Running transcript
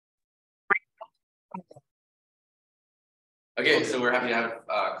Okay, so we're happy to have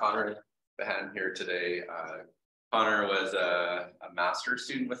Connor Behan here today. Connor was a master's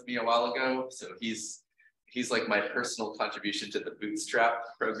student with me a while ago, so he's like my personal contribution to the bootstrap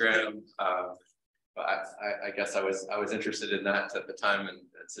program. But I guess I was interested in that at the time and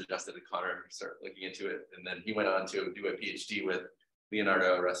suggested to Connor start looking into it. And then he went on to do a PhD with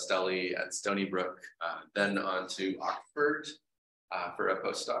Leonardo Rastelli at Stony Brook, then on to Oxford for a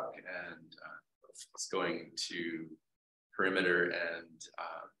postdoc, and was going to Perimeter and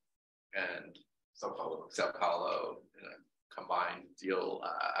Sao Paulo in a combined deal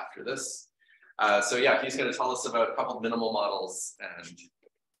after this. So yeah, he's going to tell us about a couple of minimal models, and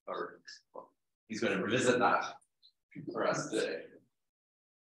he's going to revisit that for us today.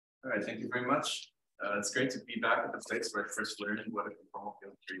 All right, thank you very much. It's great to be back at the place where I first learned what a conformal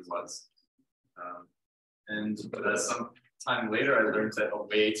field theory was. And some time later, I learned that a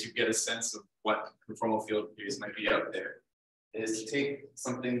way to get a sense of what conformal field theories might be out there is to take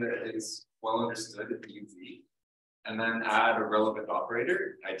something that is well understood at the UV and then add a relevant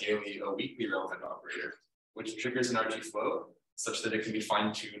operator, ideally a weakly relevant operator, which triggers an RG flow such that it can be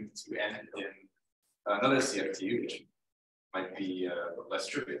fine-tuned to end in another CFT, which might be less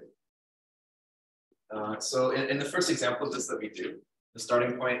trivial. So in the first example of this that we do, the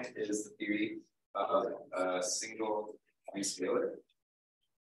starting point is the theory of a single free scalar,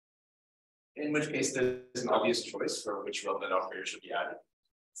 in which case there's an obvious choice for which relevant operator should be added.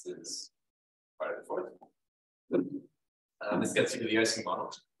 This is part of the fourth. This gets you to the Ising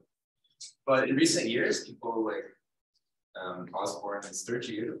model. But in recent years, people like Osborne and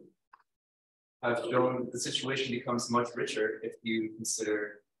Sturgeon have shown the situation becomes much richer if you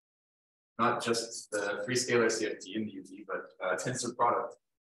consider not just the free scalar CFT in the UV, but a tensor product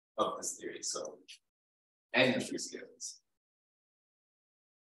of this theory. So, and the free scalars.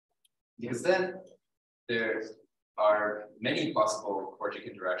 Because then there are many possible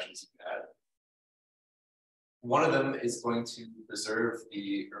quartic interactions you can add. One of them is going to preserve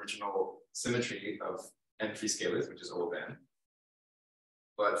the original symmetry of n free scalars, which is O of n.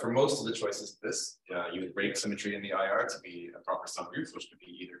 But for most of the choices of this, you would break symmetry in the IR to be a proper subgroup, which could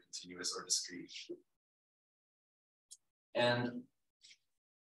be either continuous or discrete. And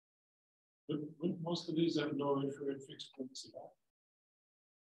most of these have no infrared fixed points at all.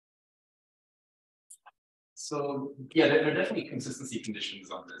 So yeah, there are definitely consistency conditions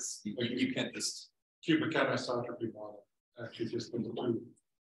on this. You can't just cubic anisotropy model actually just with the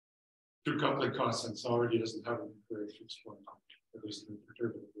two coupling constants already doesn't have an infrared fixed point, at least in the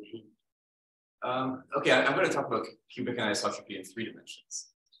perturbative regime. Okay, I'm going to talk about cubic anisotropy in 3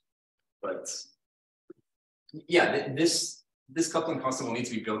 dimensions. But yeah, this coupling constant will need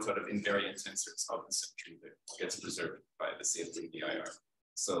to be built out of invariant tensors of the symmetry that gets preserved by the CFT DIR.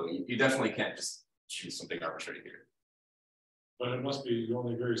 So you definitely can't just choose something arbitrary here. But it must be the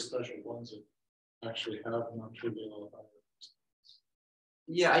only very special ones that actually have non-trivial.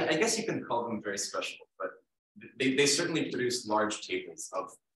 Yeah, I guess you can call them very special, but they certainly produce large tables of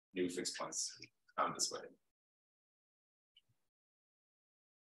new fixed points found this way.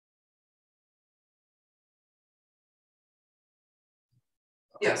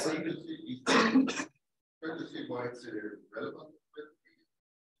 Yeah, so you can see why it's relevant.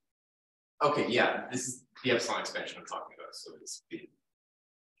 Okay, yeah, this is the epsilon expansion I'm talking about. So it's the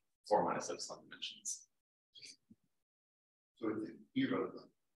 4 minus epsilon dimensions. So it's irrelevant.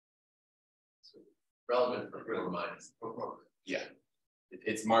 So relevant for 4 minus. Yeah,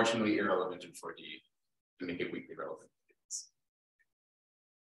 it's marginally irrelevant in 4D to make it weakly relevant.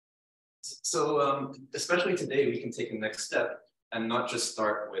 So especially today, we can take the next step and not just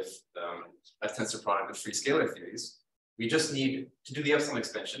start with a tensor product of free scalar theories. We just need to do the epsilon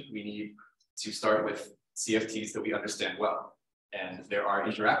expansion. We need to start with CFTs that we understand well. And there are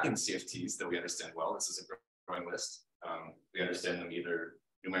interacting CFTs that we understand well. This is a growing list. We understand them either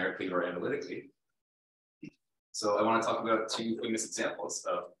numerically or analytically. So I want to talk about 2 famous examples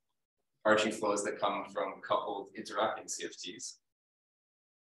of RG flows that come from coupled interacting CFTs.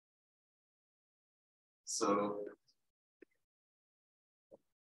 So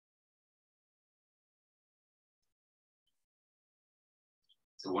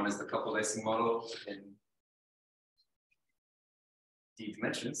one is the coupled Ising model in D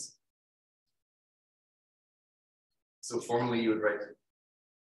dimensions. So formally, you would write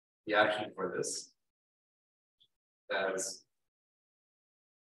the action for this as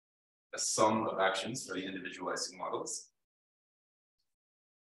a sum of actions for the individual Ising models.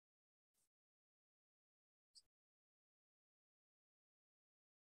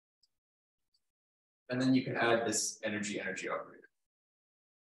 And then you can add this energy operator.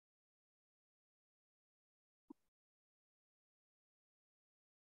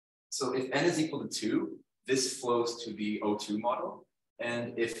 So if n is equal to 2, this flows to the O2 model.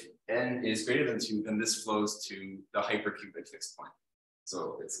 And if n is greater than 2, then this flows to the hypercubic fixed point.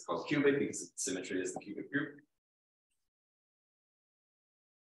 So it's called cubic because its symmetry is the cubic group.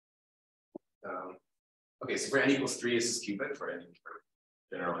 Okay, so for n equals 3, this is cubic. For n, for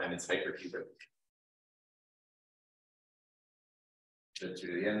general n, it's hypercubic. To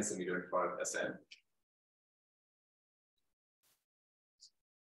the n, so we do a product Sn.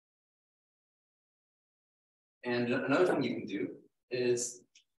 And another thing you can do is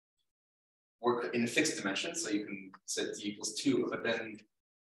work in fixed dimensions. So you can set d equals 2, but then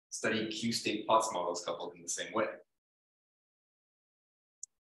study Q-state Potts models coupled in the same way.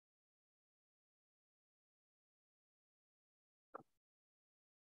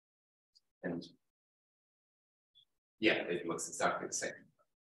 And yeah, it looks exactly the same.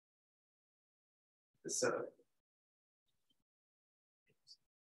 So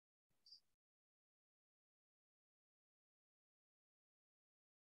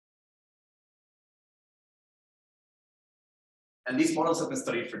and these models have been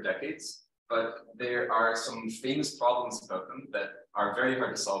studied for decades, but there are some famous problems about them that are very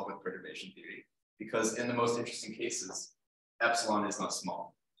hard to solve with perturbation theory, because in the most interesting cases, epsilon is not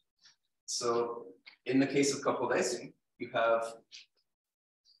small. So in the case of coupled Ising, you can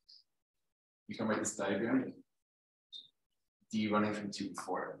write this diagram, d running from 2 to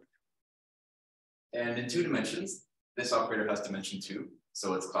 4. And in 2 dimensions, this operator has dimension 2,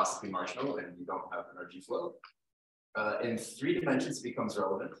 so it's classically marginal and you don't have energy flow. In 3 dimensions, it becomes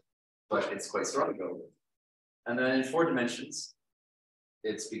relevant, but it's quite strongly relevant. And then in 4 dimensions,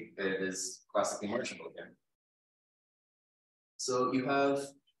 it is classically marginal again. So you have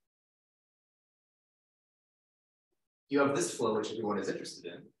this flow, which everyone is interested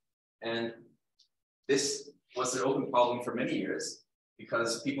in. And this was an open problem for many years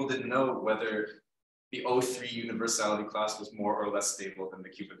because people didn't know whether the O3 universality class was more or less stable than the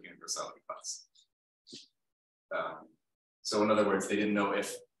cubic universality class. So in other words, they didn't know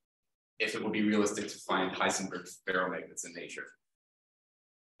if it would be realistic to find Heisenberg ferromagnets in nature.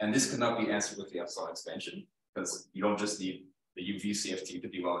 And this could not be answered with the epsilon expansion because you don't just need the UV CFT to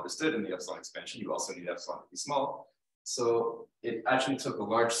be well understood in the epsilon expansion, you also need epsilon to be small. So it actually took a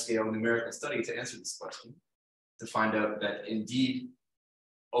large scale numerical study to answer this question, to find out that indeed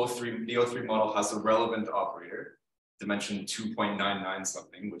the O3 model has a relevant operator, dimension 2.99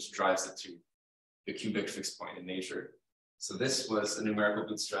 something, which drives it to the cubic fixed point in nature. So this was a numerical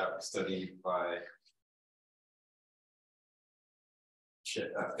bootstrap study by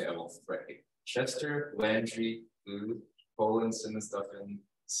Chester, Landry, Booth, Poland, Simonstuffen,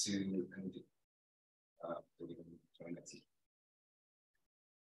 Sue, and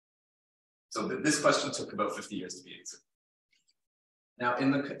so this question took about 50 years to be answered. Now,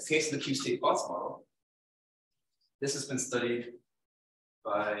 in the case of the Q-state Potts model, this has been studied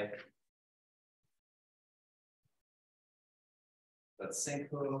by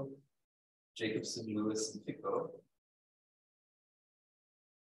Latsenko, Jacobson, Lewis, and Pico.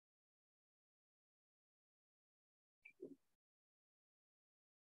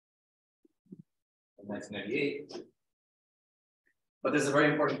 In 1998. But there's a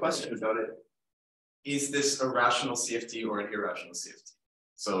very important question about it. Is this a rational CFT or an irrational CFT?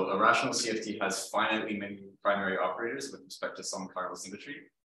 So a rational CFT has finitely many primary operators with respect to some chiral symmetry.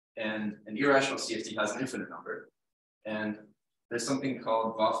 And an irrational CFT has an infinite number. And there's something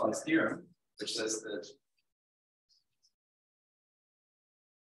called Vaughan's theorem, which says that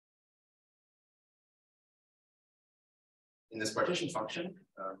in this partition function,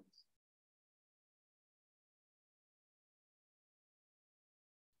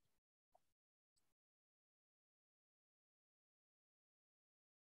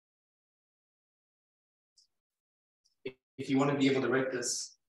 if you want to be able to write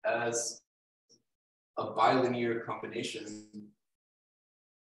this as a bilinear combination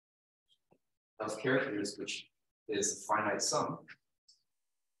of characters, which is a finite sum,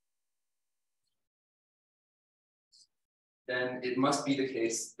 then it must be the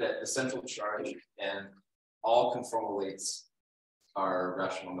case that the central charge and all conformal weights are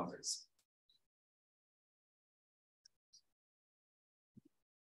rational numbers.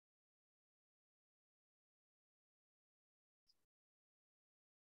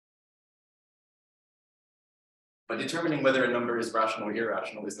 But determining whether a number is rational or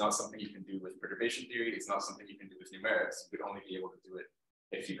irrational is not something you can do with perturbation theory. It's not something you can do with numerics. You would only be able to do it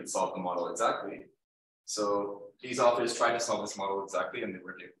if you could solve the model exactly. So these authors tried to solve this model exactly and they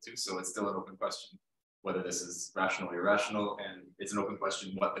weren't able to. So it's still an open question whether this is rational or irrational. And it's an open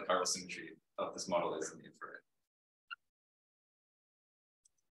question what the chiral symmetry of this model is in the infrared.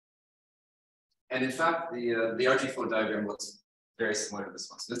 And in fact, the RG flow diagram looks very similar to this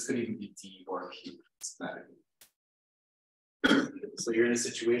one. So this could even be D or Q schematically. So you're in a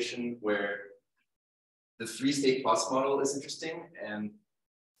situation where the 3-state plus model is interesting and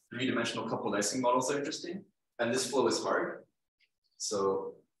 3-dimensional coupled Ising models are interesting. And this flow is hard.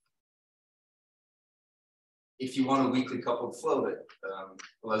 So if you want a weakly coupled flow that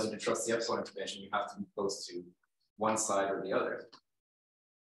allows you to trust the epsilon expansion, you have to be close to one side or the other.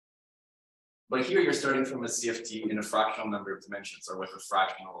 But here you're starting from a CFT in a fractional number of dimensions or with a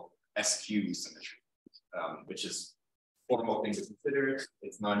fractional SQ symmetry, which is a formal thing to consider.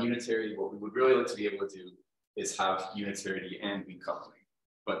 It's non-unitary. What we would really like to be able to do is have unitarity and weak coupling,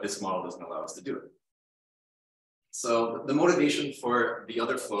 but this model doesn't allow us to do it. So the motivation for the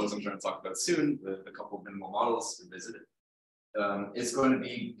other flows I'm going to talk about soon, the couple of minimal models revisited, is going to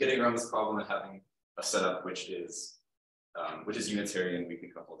be getting around this problem and having a setup which is unitary and weakly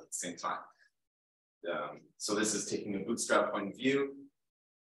coupled at the same time. So this is taking a bootstrap point of view.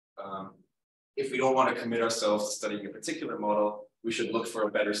 If we don't want to commit ourselves to studying a particular model, we should look for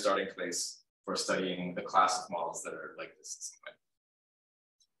a better starting place for studying the class of models that are like this.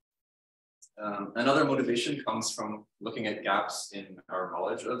 Another motivation comes from looking at gaps in our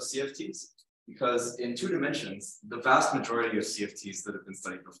knowledge of CFTs, because in 2 dimensions, the vast majority of CFTs that have been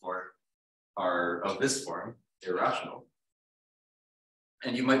studied before are of this form, irrational.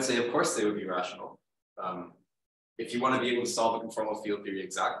 And you might say, of course, they would be rational. If you want to be able to solve the conformal field theory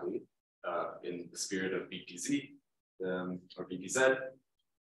exactly in the spirit of BPZ or BPZ,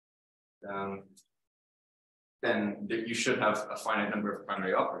 then you should have a finite number of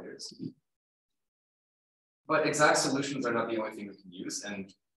primary operators. But exact solutions are not the only thing we can use,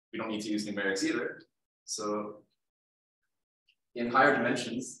 and we don't need to use numerics either. So in higher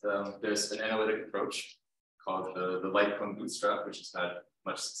dimensions, there's an analytic approach called the light cone bootstrap, which has had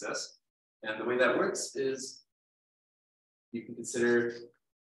much success. And the way that works is you can consider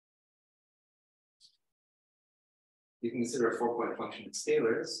a 4-point function of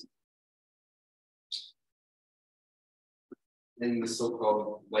scalars in the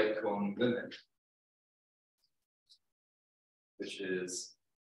so-called light cone limit, which is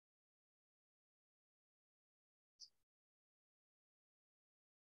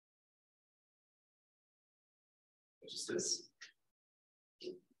this.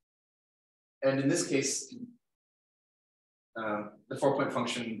 And in this case, the 4-point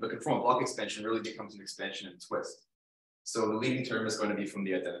function, the conformal block expansion really becomes an expansion and twist. So the leading term is going to be from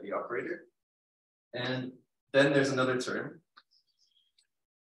the identity operator. And then there's another term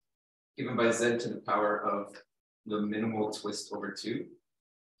given by z to the power of the minimal twist over 2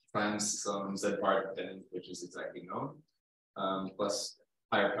 times some z bar dependent, which is exactly known, plus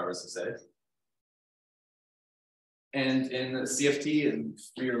higher powers of z. And in the CFT in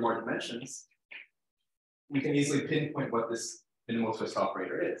 3 or more dimensions, we can easily pinpoint what this minimal twist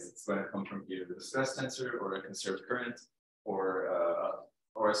operator is. It's going to come from either the stress tensor or a conserved current or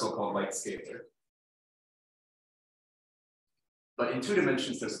a so-called light scalar. But in 2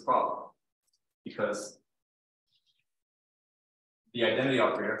 dimensions, there's a problem because the identity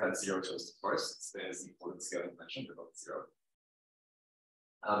operator has 0 twist, of course. Spin is equal to the scaling dimension, they're both 0.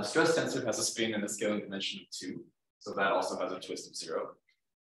 The stress tensor has a spin in the scaling dimension of 2, so that also has a twist of 0.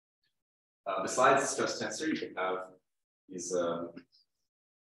 Besides the stress tensor, you can have these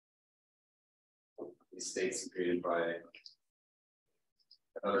states created by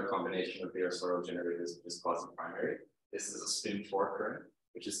another combination of Virasoro generators of this quasi-primary. This is a spin 4 current,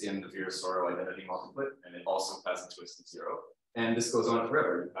 which is in the Virasoro identity multiplet, and it also has a twist of 0. And this goes on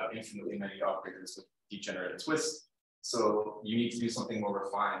forever. You have infinitely many operators with degenerate twists. So you need to do something more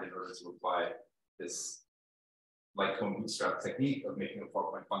refined in order to apply this light cone bootstrap technique of making a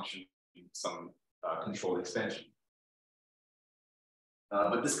 4-point function some controlled expansion.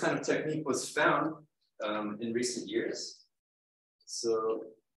 But this kind of technique was found in recent years. So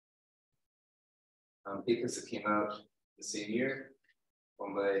papers that came out the same year,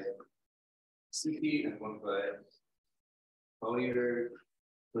 one by Suki and one by Collier,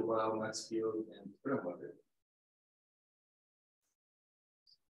 Global, Maxfield, and Perlmutter.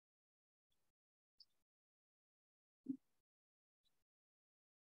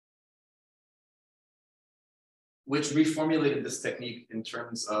 Which reformulated this technique in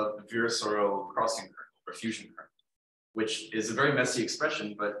terms of the Virasoro crossing current or fusion current, which is a very messy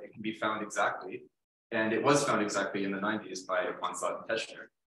expression, but it can be found exactly. And it was found exactly in the 90s by Ponsat and Teschner.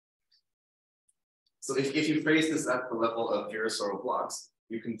 So if you phrase this at the level of Virasoro blocks,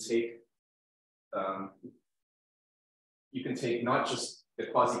 you can take not just the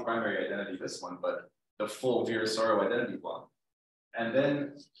quasi-primary identity, this one, but the full Virasoro identity block. And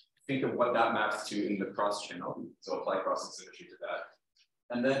then think of what that maps to in the cross channel. So apply cross symmetry to that.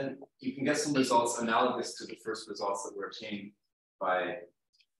 And then you can get some results analogous to the first results that were obtained by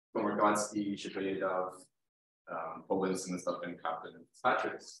Gomergansky, Shibredov, Polinson and stuff, and Kaplan and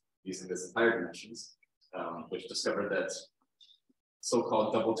Fitzpatrick using this in higher dimensions, which discovered that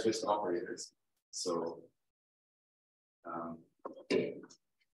so-called double twist operators. So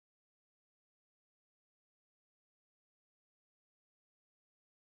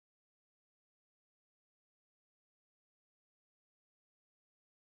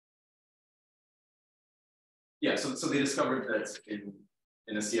yeah, so they discovered that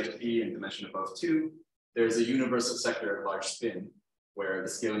in a CFT in dimension above 2, there's a universal sector at large spin where the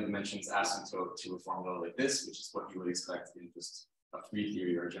scaling dimension is asymptote to a formula like this, which is what you would expect in just a free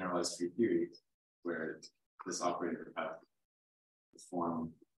theory or a generalized free theory, where this operator would have the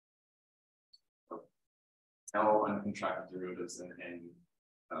form of L uncontracted derivatives and N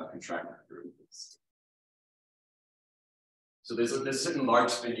contracted derivatives. So there's a certain large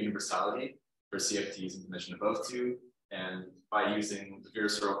spin universality for CFTs in dimension above 2, and by using the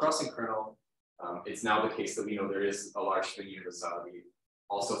Virasoro crossing kernel, it's now the case that we know there is a large spin universality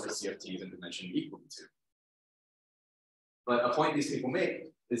also for CFTs in dimension equal to 2. But a point these people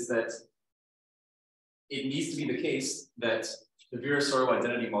make is that it needs to be the case that the Virasoro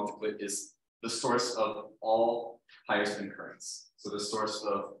identity multiplet is the source of all higher spin currents. So the source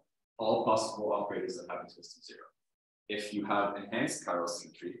of all possible operators that have a twist of 0. If you have enhanced chiral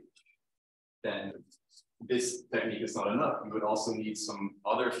symmetry, then this technique is not enough. You would also need some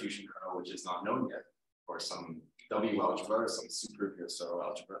other fusion kernel, which is not known yet, or some W algebra or some super Virasoro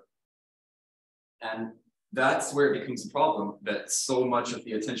algebra. And that's where it becomes a problem that so much of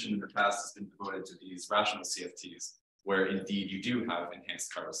the attention in the past has been devoted to these rational CFTs, where indeed you do have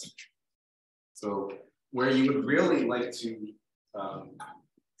enhanced chiral symmetry. So where you would really like to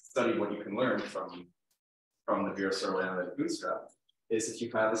study what you can learn from the Virasoro analytic bootstrap is if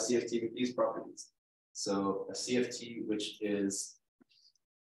you have a CFT with these properties. So a CFT which is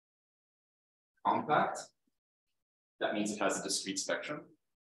compact, that means it has a discrete spectrum.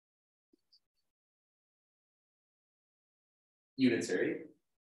 Unitary.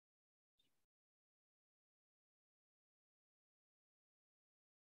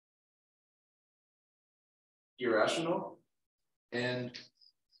 Irrational. And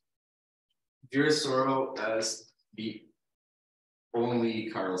Virasoro as the only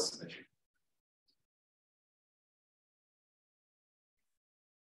chiral symmetry.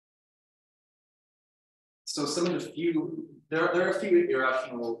 So some of the few, there are a few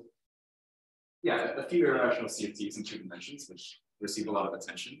irrational, a few irrational CFTs in 2 dimensions, which receive a lot of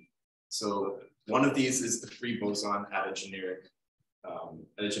attention. So one of these is the free boson at a generic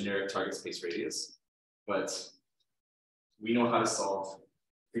target space radius. But we know how to solve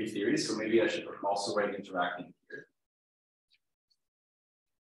free theories, so maybe I should also write interacting here.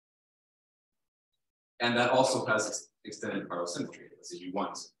 And that also has extended chiral symmetry. That's a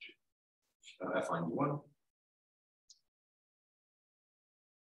U1 symmetry. F on U1.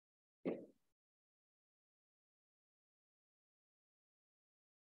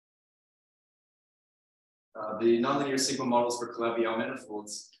 The nonlinear sigma models for Calabi-Yau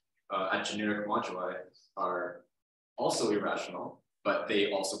manifolds at generic moduli are also irrational, but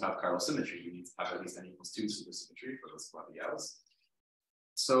they also have chiral symmetry. You need to have at least n equals 2 supersymmetry for those Calabi-Yaus.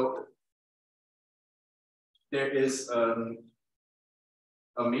 So there is a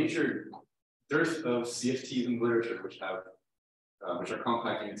major dearth of CFTs in literature which are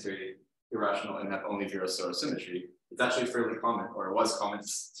compact, unitary, irrational, and have only Virasoro symmetry. It's actually fairly common, or it was common, to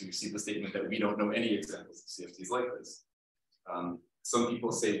see the statement that we don't know any examples of CFTs like this. Some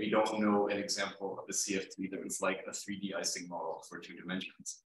people say we don't know an example of a CFT that is like a 3D Ising model for 2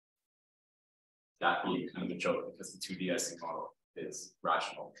 dimensions. That being kind of a joke because the 2D Ising model is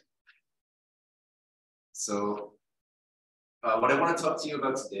rational. So what I want to talk to you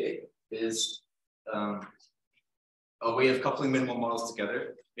about today is a way of coupling minimal models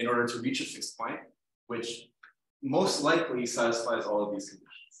together in order to reach a fixed point, which most likely satisfies all of these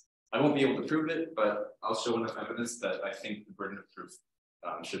conditions. I won't be able to prove it, but I'll show enough evidence that I think the burden of proof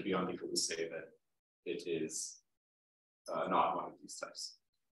should be on people to say that it is not one of these types.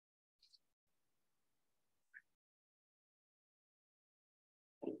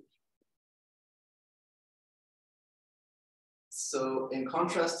 So in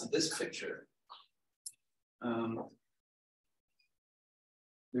contrast to this picture, the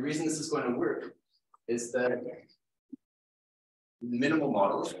reason this is going to work is that minimal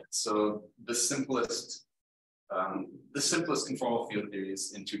models, so the simplest conformal field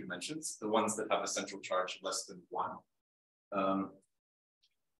theories in 2 dimensions, the ones that have a central charge less than 1,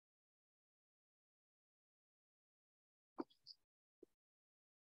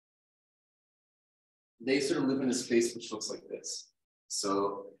 they sort of live in a space which looks like this.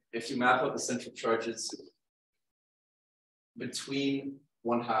 So if you map out the central charges between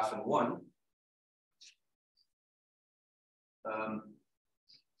 1/2 and 1,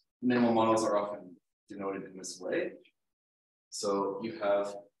 minimal models are often denoted in this way. So you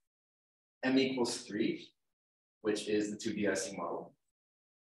have m equals 3, which is the 2D Ising model.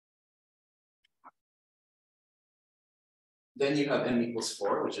 Then you have m equals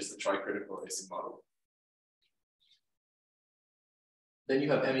 4, which is the tricritical Ising model. Then you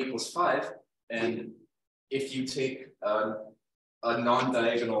have m equals 5, and if you take a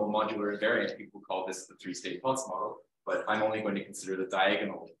non-diagonal modular invariant, people call this the 3-state pulse model, but I'm only going to consider the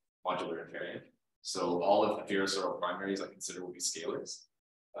diagonal modular invariant. So all of the Virasoro primaries I consider will be scalars.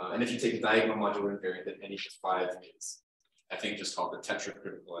 And if you take a diagonal modular invariant, then n equals 5 is, I think, just called the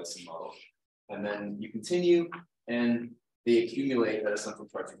tetracritical Ising model. And then you continue, and they accumulate at a central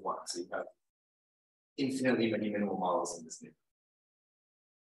charge of 1. So you have infinitely many minimal models in this neighborhood.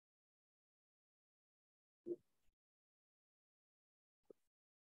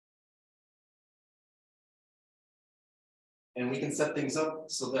 And we can set things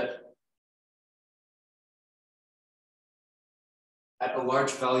up so that at a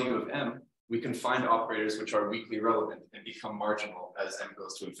large value of m, we can find operators which are weakly relevant and become marginal as m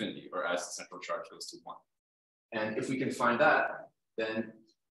goes to infinity or as the central charge goes to 1. And if we can find that, then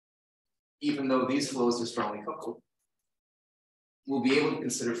even though these flows are strongly coupled, we'll be able to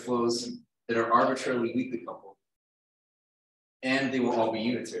consider flows that are arbitrarily weakly coupled. And they will all be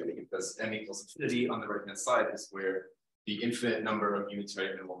unitary because m equals infinity on the right-hand side is where the infinite number of unitary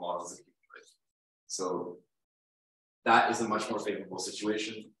minimal models is accumulated. So that is a much more favorable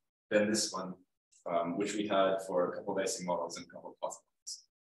situation than this one, which we had for a couple of Ising models and a couple of possible models.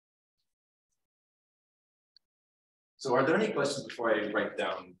 So are there any questions before I write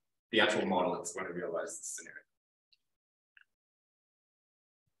down the actual model that's going to realize this scenario?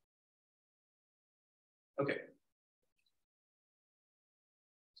 Okay.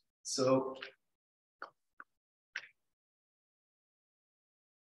 So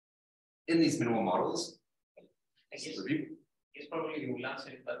in these minimal models, I guess it's probably you will answer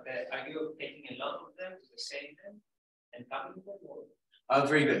it, but are you taking a lot of them to the same them and coupling them? Or?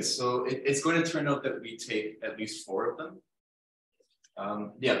 Very good. So it's going to turn out that we take at least 4 of them.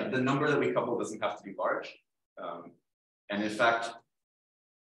 Yeah, the number that we couple doesn't have to be large. And in fact,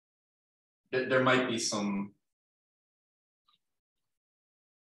 there might be some.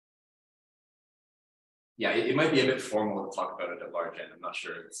 Yeah, it might be a bit formal to talk about it at large end. I'm not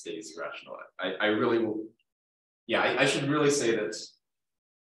sure if it stays irrational. I really will. Yeah, I should really say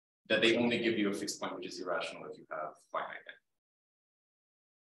that they only give you a fixed point which is irrational if you have finite n.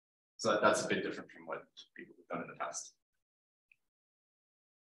 So that's a bit different from what people have done in the past.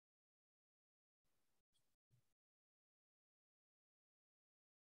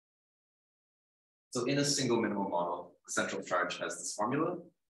 So in a single minimal model, the central charge has this formula.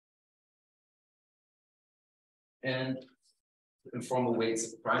 And the informal weights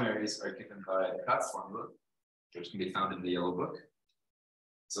of the primaries are given by the Katz formula, which can be found in the yellow book.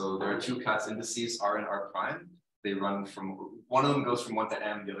 So there are 2 Katz indices, R and R prime. They run from, one of them goes from 1 to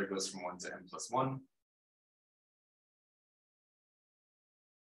m, the other goes from 1 to m plus 1.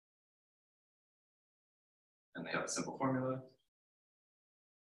 And they have a simple formula.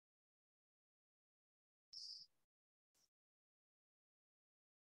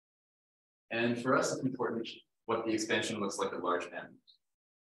 And for us, it's important what the expansion looks like at large n.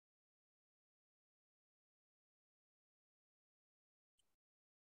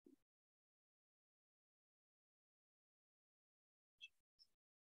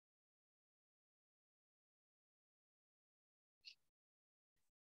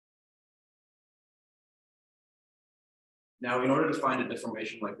 Now, in order to find a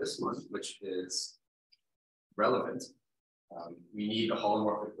deformation like this one, which is relevant, we need a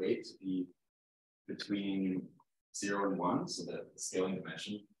holomorphic weight to be between 0 and 1, so that the scaling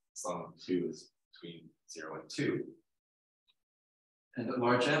dimension, sum of 2 is between 0 and 2. And at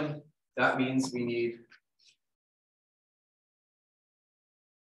large m, that means we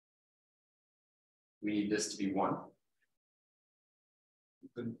need this to be 1.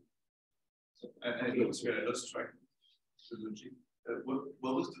 So let's try the logic.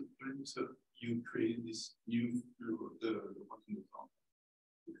 What was the premise of you creating this new the one in the top?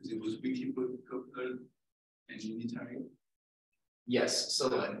 Because it was weakly coupled and unitary. Yes. So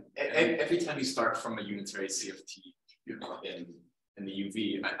every time you start from a unitary CFT in the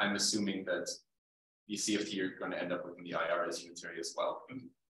UV, I'm assuming that the CFT you're going to end up with in the IR is unitary as well.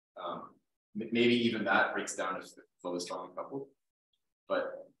 Maybe even that breaks down if the flow is strongly coupled.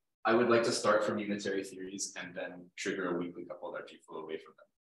 But I would like to start from unitary theories and then trigger a weakly coupled RG flow away from them.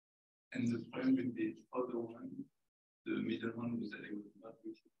 And the point with the other one, the middle one, was that it was not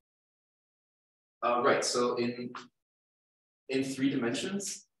weakly. Right, so in 3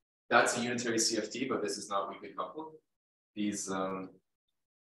 dimensions, that's a unitary CFT, but this is not weakly coupled. These,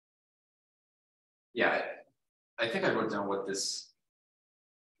 yeah, I think I wrote down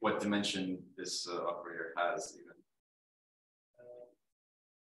what dimension this operator has even.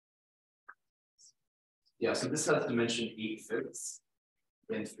 Yeah, so this has dimension 8/5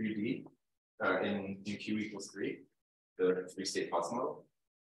 in 3D, in UQ equals 3, the 3-state Potts model,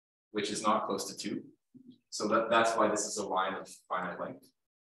 which is not close to 2. So that's why this is a line of finite length.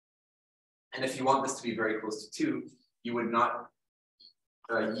 And if you want this to be very close to 2, you would not,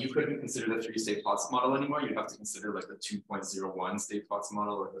 you couldn't consider the 3-state Potts model anymore. You'd have to consider like the 2.01 state Potts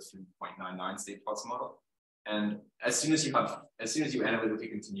model or the 3.99 state Potts model. And as soon as you analytically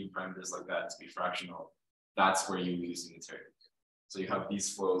continue parameters like that to be fractional, that's where you lose unitary. So you have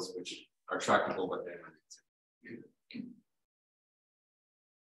these flows which are tractable, but they're not unitary.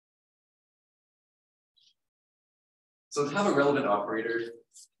 So to have a relevant operator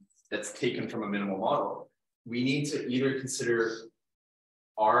that's taken from a minimal model, we need to either consider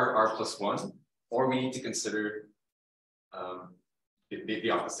R+1, or we need to consider the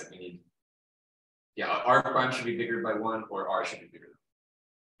opposite. We need, R prime should be bigger by 1, or R should be bigger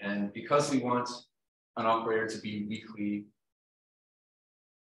than 1. And because we want an operator to be weakly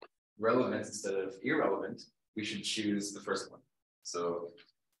relevant instead of irrelevant, we should choose the first one. So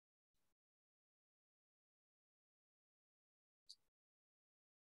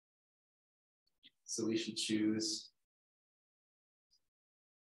we should choose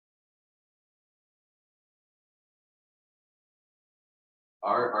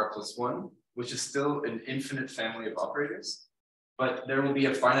R+1, which is still an infinite family of operators, but there will be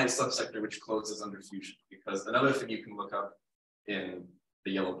a finite subsector which closes under fusion, because another thing you can look up in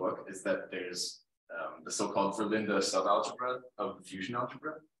the yellow book is that there's the so-called Verlinde subalgebra of the fusion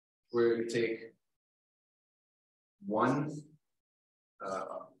algebra, where you take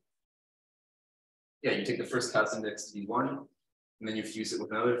you take the first Katz index to be 1, and then you fuse it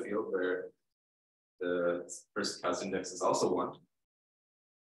with another field where the first Katz index is also 1.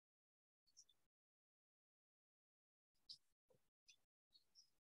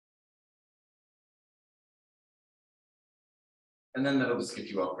 And then that'll just give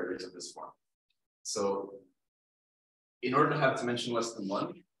you operators of this form. So in order to have dimension less than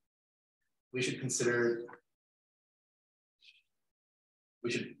 1, we should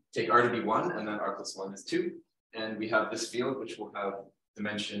take R to be 1, and then R+1 is 2. And we have this field which will have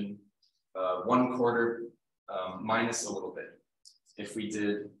dimension 1/4 minus a little bit. If we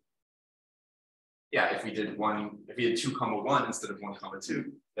did 2, 1 instead of 1,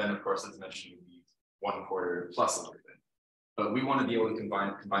 2, then of course the dimension would be 1/4 plus a little bit. But we want to be able to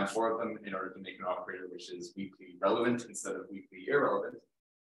combine 4 of them in order to make an operator which is weakly relevant instead of weakly irrelevant.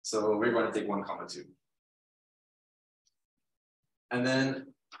 So we're going to take 1, 2. And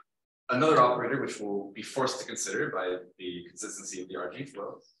then another operator which we'll be forced to consider by the consistency of the RG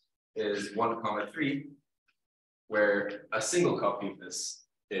flow is 1, 3, where a single copy of this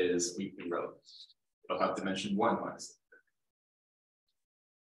is weakly relevant. It'll have dimension 1 minus.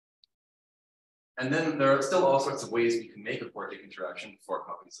 And then there are still all sorts of ways we can make a quartic interaction with 4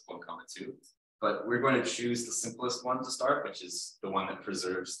 copies of 1, 2, but we're going to choose the simplest one to start, which is the one that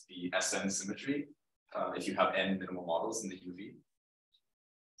preserves the SN symmetry if you have n minimal models in the UV.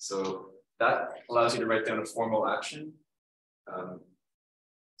 So that allows you to write down a formal action.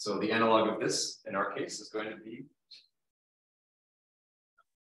 So the analog of this, in our case, is going to be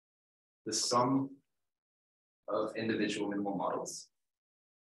the sum of individual minimal models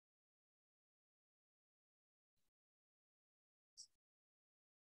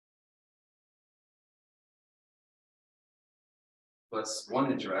plus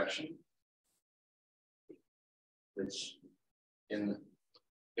 1 interaction, which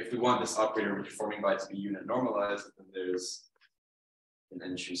if we want this operator which is forming by to be unit normalized, then there's an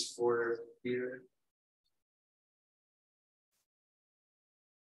n choose 4 here.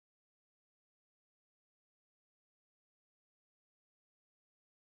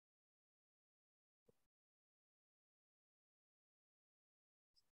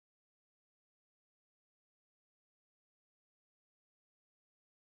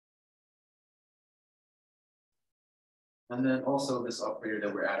 And then also this operator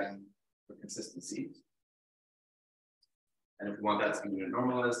that we're adding for consistency. And if we want that to be unit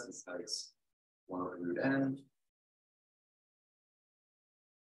normalized, this has 1/√n.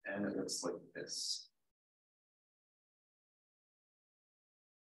 And it looks like this.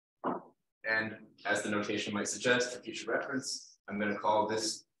 And as the notation might suggest, for future reference, I'm going to call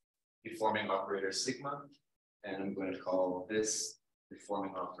this reforming operator sigma, and I'm going to call this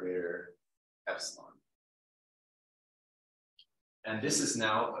reforming operator epsilon. And this is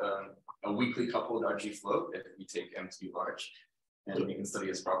now a weakly coupled RG float if we take M to be large, and we can study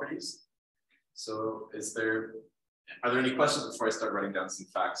its properties. So are there any questions before I start writing down some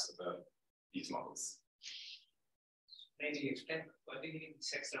facts about these models? Maybe explain what do you need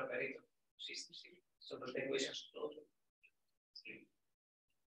this extra operator consistency so that the equations close.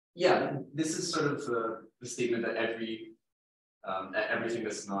 Yeah, this is sort of the statement that everything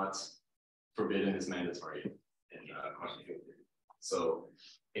that's not forbidden is mandatory in quantum field theory. So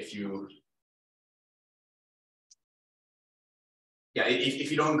if you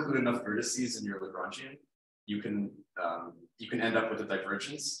don't include enough vertices in your Lagrangian, you can end up with a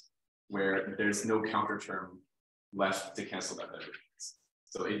divergence where there's no counter term left to cancel that divergence.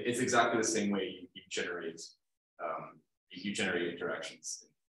 So it's exactly the same way you generate interactions in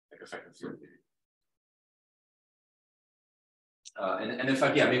like effective field theory. And in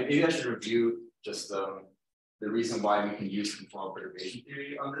fact, maybe I should review just the reason why we can use conformal perturbation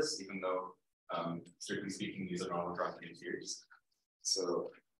theory on this, even though strictly speaking, these are non-Lagrangian theories.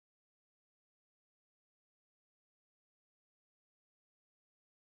 So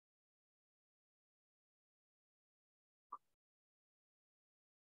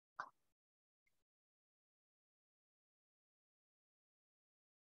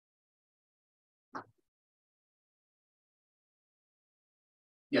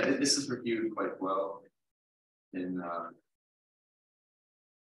yeah, this is reviewed quite well in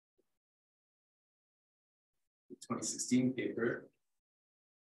 2016 paper.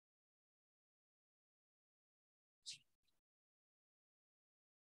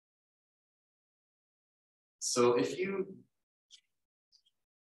 So if you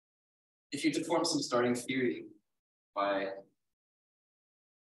deform some starting theory by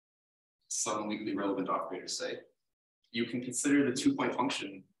some weakly relevant operator, say, you can consider the 2-point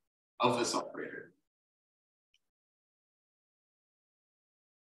function of this operator.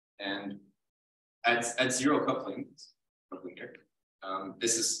 And at zero coupling here,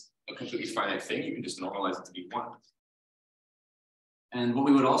 this is a completely finite thing. You can just normalize it to be 1. And what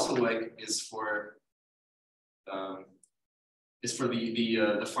we would also like is for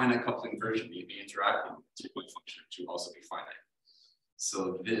the finite coupling version, the interacting 2-point function, to also be finite.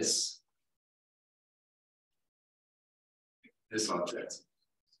 So this object,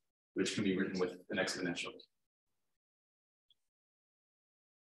 which can be written with an exponential.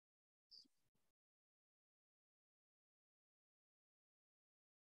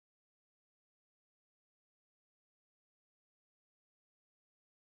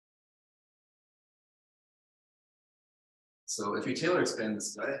 So if we Taylor expand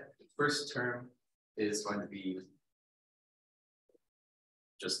this guy, the first term is going to be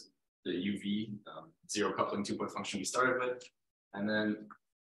just the UV zero coupling 2-point function we started with. And then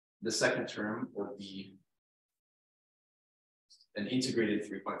the second term will be an integrated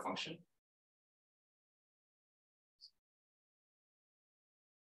 3-point function.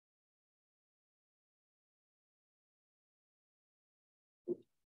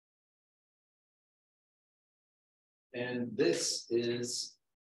 And this is,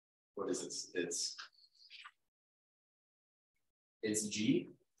 what is it? It's G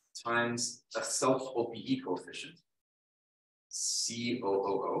times a self-OPE coefficient,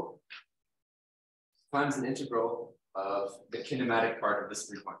 COOO, times an integral of the kinematic part of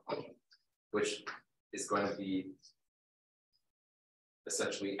this 3-point function, which is going to be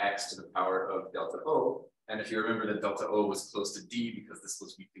essentially x to the power of delta O. And if you remember that delta O was close to D because this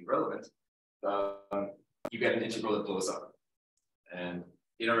was weakly relevant, you get an integral that blows up. And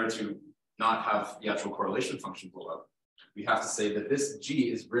in order to not have the actual correlation function blow up, we have to say that this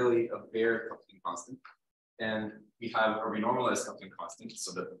G is really a bare coupling constant. And we have a renormalized coupling constant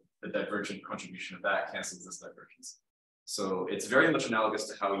so that the divergent contribution of that cancels this divergence. So it's very much analogous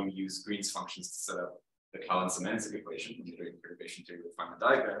to how you use Green's functions to set up the Callan-Semantic equation when you're doing perturbation theory with Feynman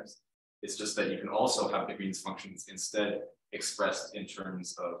diagrams. It's just that you can also have the Green's functions instead expressed in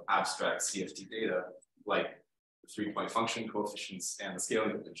terms of abstract CFT data, like the 3-point function coefficients and the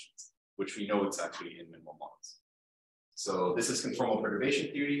scaling conventions, which we know it's actually in minimal models. So this is conformal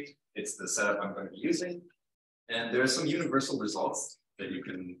perturbation theory. It's the setup I'm going to be using. And there are some universal results that you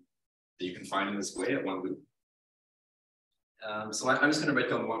can find in this way at one loop. So I'm just going to write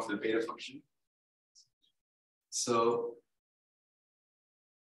down one for the beta function. So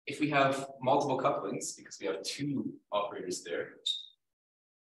if we have multiple couplings, because we have 2 operators there,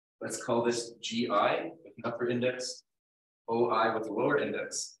 let's call this GI with an upper index, OI with a lower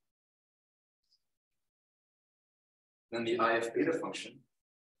index. Then the IF beta function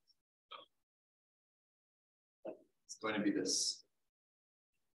is going to be this.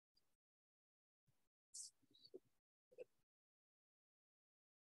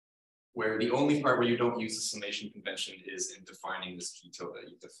 Where the only part where you don't use the summation convention is in defining this P tilde.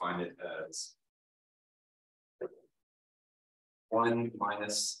 You define it as 1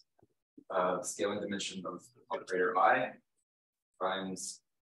 minus scaling dimension of operator I times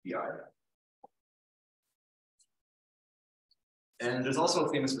the I. And there's also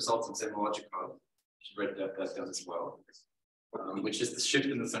a famous result of Zemologikov, which read that does as well, which is the shift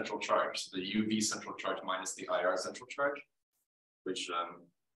in the central charge. So the UV central charge minus the IR central charge, which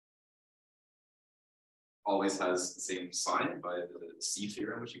always has the same sign by the C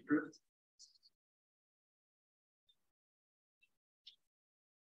theorem, which he proved.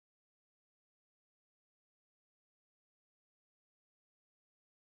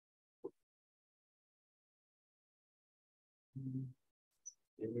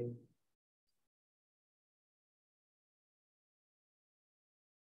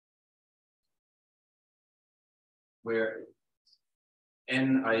 Where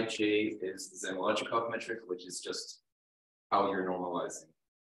Nij is the Zemologikov metric, which is just how you're normalizing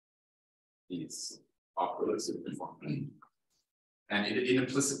these operators in the form. And it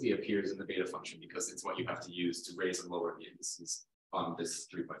implicitly appears in the beta function because it's what you have to use to raise and lower the indices on this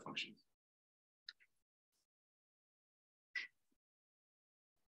 3-point function.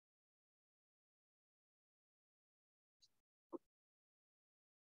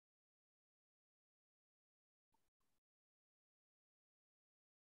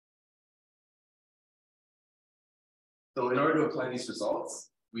 So in order to apply these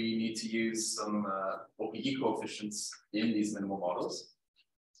results, we need to use some OPE coefficients in these minimal models.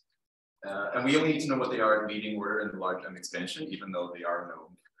 And we only need to know what they are in leading order in the large M expansion, even though they are known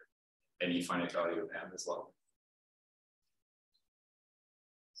for any finite value of M as well.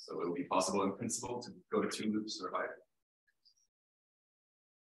 So it will be possible in principle to go to 2 loops or higher.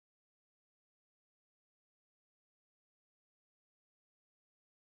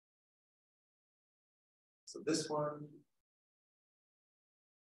 So this one,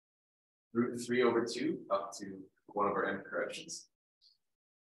 √3/2 up to 1/m corrections.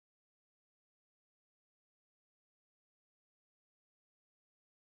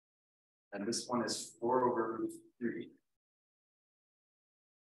 And this one is 4/√3.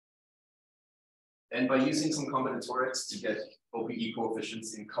 And by using some combinatorics to get OPE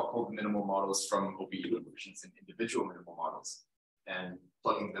coefficients in coupled minimal models from OPE coefficients in individual minimal models, and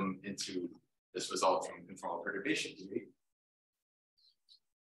plugging them into this result from conformal perturbation theory,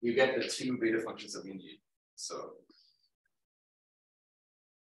 you get the 2 beta functions that we need. So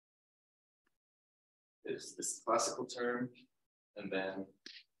there's this classical term, and then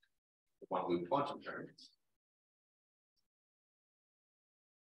the 1-loop quantum term.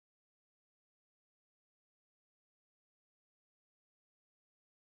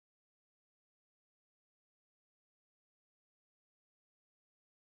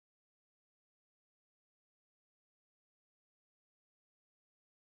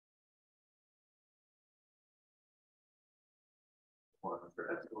 One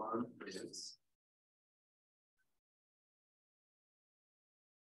for epsilon is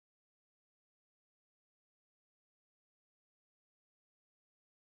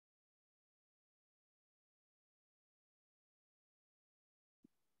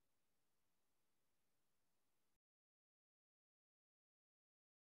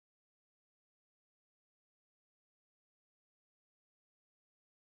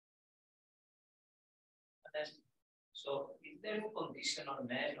so is there a condition on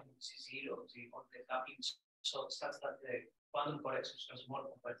N which is 0 on the coupling so such that the quantum corrections are small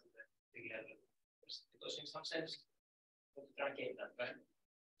compared to the level? Because in some sense, we truncate that, right?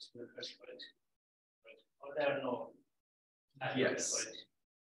 It's the first correction. Or there are no yes.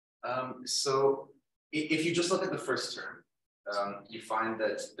 So if you just look at the first term, you find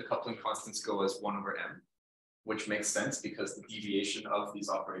that the coupling constants go as 1/m, which makes sense because the deviation of these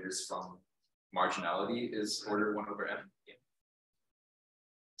operators from marginality is order 1/m. Yeah.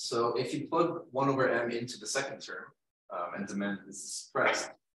 So if you plug 1/m into the second term and demand this is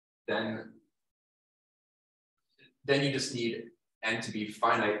suppressed, then you just need n to be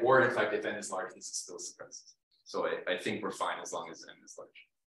finite, or in fact, if n is large, this is still suppressed. So I think we're fine as long as n is large.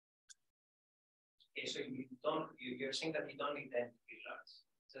 Okay, so you're saying that you don't need n to be large,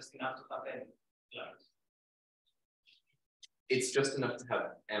 just enough to have n large. It's just enough to have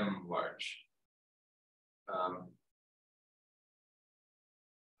m large.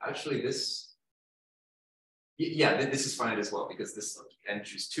 Actually, this is finite as well because this n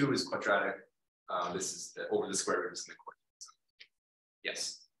choose 2 is quadratic. This is over the square root is in the coordinates.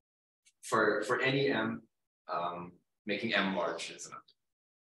 Yes. For any m, making m large is enough.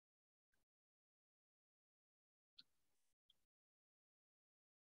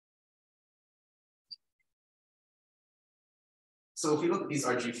 So if we look at these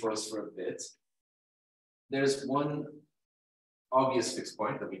RG flows for a bit, there's one obvious fixed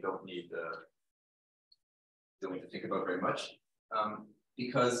point that we don't need to think about very much,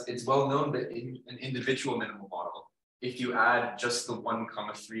 because it's well known that in an individual minimal model, if you add just the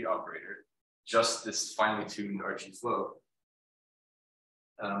 1,3 operator, just this finely tuned RG flow,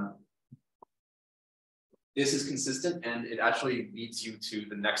 this is consistent and it actually leads you to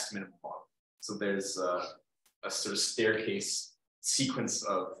the next minimal model. So there's a sort of staircase sequence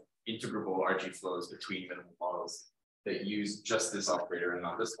of integrable RG flows between minimal models that use just this operator and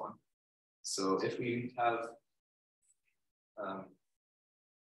not this one. So if we have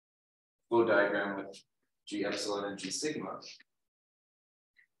flow diagram with G epsilon and G sigma,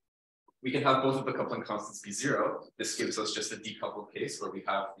 we can have both of the coupling constants be 0. This gives us just a decoupled case where we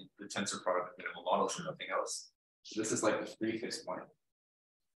have the tensor product of minimal models and nothing else. So this is like the free fixed point.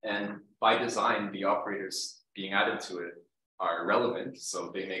 And by design, the operators being added to it are relevant,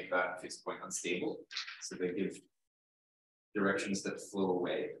 so they make that fixed point unstable. So they give directions that flow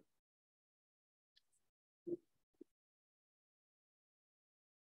away.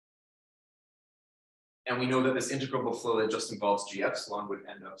 And we know that this integrable flow that just involves G epsilon would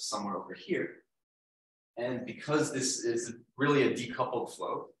end up somewhere over here. And because this is really a decoupled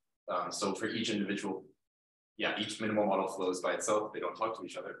flow, so for each individual, each minimal model flows by itself, they don't talk to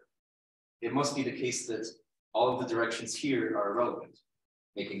each other. It must be the case that all of the directions here are relevant,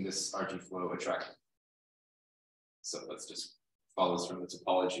 making this RG flow attractive. So let's just follows from the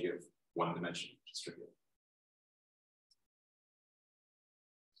topology of one dimension, which is trivial.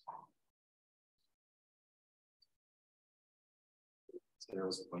 So there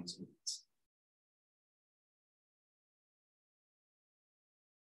was points.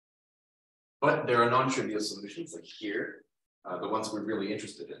 But there are non-trivial solutions like here, the ones we're really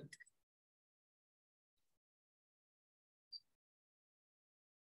interested in.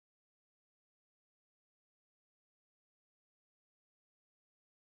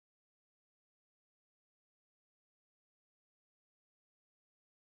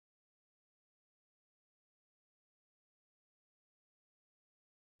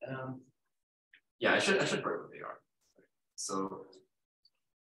 I should write what they are. So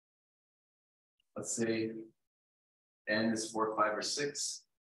let's say n is 4, 5, or 6.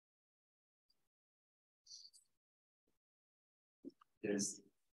 Is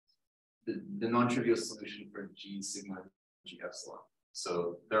the non-trivial solution for G sigma and G epsilon.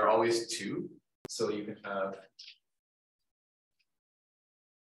 So there are always 2. So you can have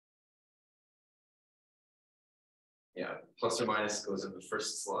plus or minus goes in the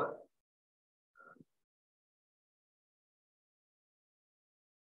first slot.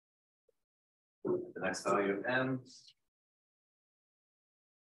 The next value of m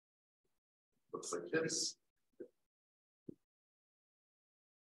looks like this.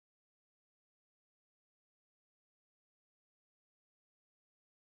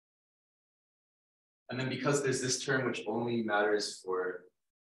 And then because there's this term which only matters for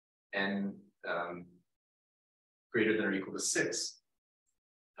n greater than or equal to 6,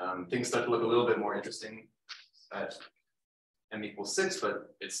 things start to look a little bit more interesting at m equals 6,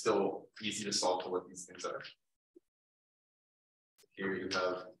 but it's still easy to solve for what these things are. Here you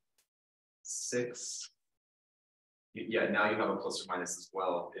have 6. Now you have a plus or minus as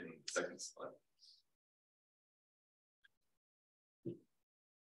well in the second slot.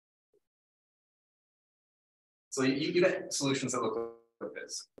 So you get solutions that look like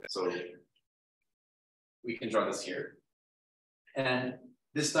this. So we can draw this here. And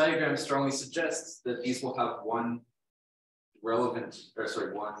this diagram strongly suggests that these will have one irrelevant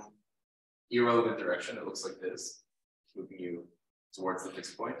direction. It looks like this, moving you towards the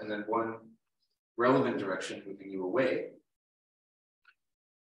fixed point, and then one relevant direction moving you away.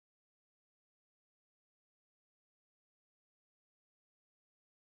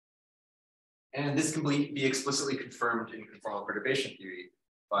 And this can be explicitly confirmed in conformal perturbation theory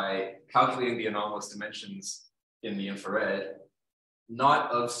by calculating the anomalous dimensions in the infrared,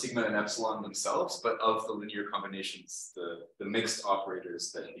 not of sigma and epsilon themselves, but of the linear combinations, the mixed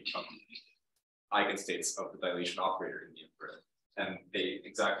operators that become eigenstates of the dilation operator in the infrared. And they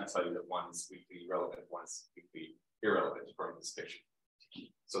exactly tell you that one is weakly relevant, one is weakly irrelevant from this picture.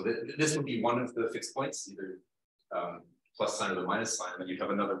 So this would be one of the fixed points, either plus sign or the minus sign, and then you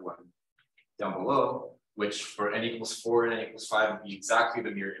have another one down below, which for n equals 4 and n equals 5 would be exactly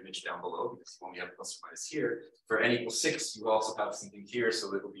the mirror image down below, because when we have plus or minus here. For n equals 6, you also have something here,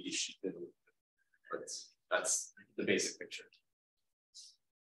 so it will be shifted a little bit. But that's the basic picture.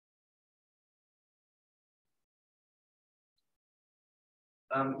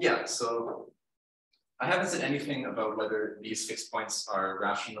 Yeah, so I haven't said anything about whether these fixed points are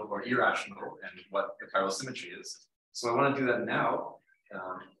rational or irrational and what the chiral symmetry is. So I want to do that now.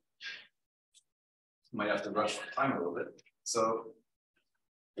 Might have to rush for time a little bit. So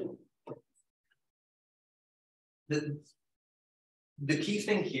the key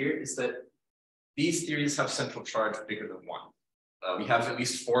thing here is that these theories have central charge bigger than 1. We have at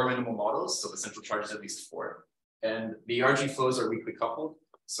least 4 minimal models, so the central charge is at least 4. And the RG flows are weakly coupled,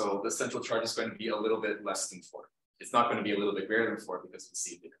 so the central charge is going to be a little bit less than 4. It's not going to be a little bit greater than 4 because of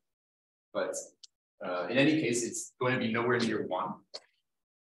C bigger. But in any case, it's going to be nowhere near 1.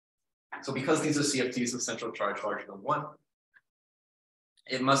 So because these are CFTs with central charge larger than 1,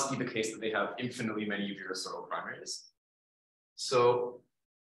 it must be the case that they have infinitely many Virasoro primaries. So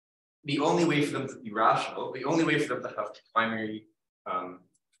the only way for them to be rational, the only way for them to have primary,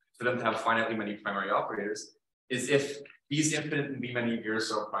 for them to have finitely many primary operators is if these infinitely many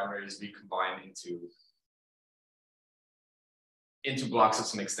Virasoro primaries be combined into blocks of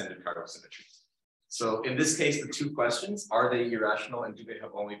some extended chiral symmetry. So in this case, the two questions, are they irrational and do they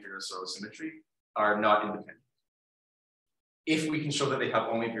have only Virasoro symmetry, are not independent. If we can show that they have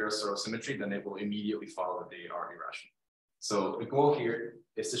only Virasoro symmetry, then it will immediately follow that they are irrational. So the goal here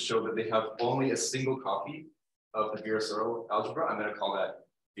is to show that they have only a single copy of the Virasoro algebra. I'm going to call that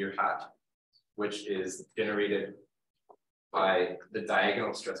Vir hat, which is generated by the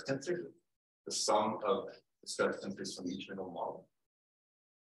diagonal stress tensor, the sum of the stress tensors from each minimal model.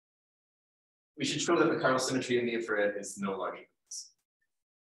 We should show that the chiral symmetry in the infrared is no larger than this.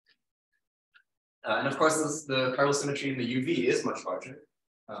 And of course, the chiral symmetry in the UV is much larger.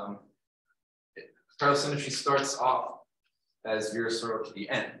 Chiral symmetry starts off as Virasoro to the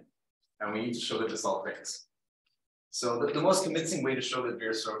n, and we need to show that this all breaks. So the most convincing way to show that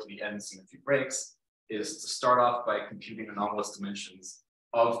Virasoro to the n symmetry breaks is to start off by computing anomalous dimensions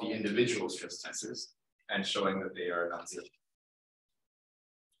of the individual stress tensors and showing that they are non-zero.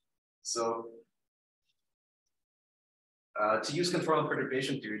 So to use conformal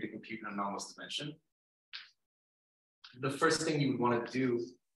perturbation theory to compute an anomalous dimension, the first thing you would want to do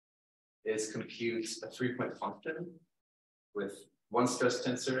is compute a 3-point function with one stress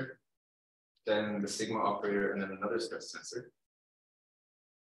tensor, then the sigma operator, and then another stress tensor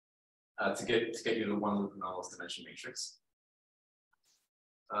to get you the one loop anomalous dimension matrix.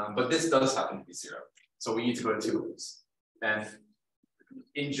 But this does happen to be 0. So we need to go to 2 loops. And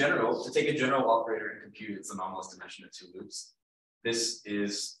in general, to take a general operator and compute its anomalous dimension at 2 loops, this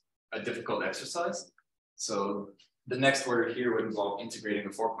is a difficult exercise. So the next order here would involve integrating a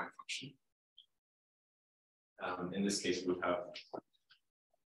 4-point function. In this case, we would have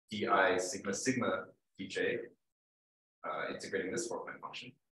di sigma sigma dj, integrating this 4-point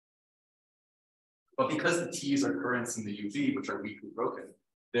function. But because the t's are currents in the UV, which are weakly broken,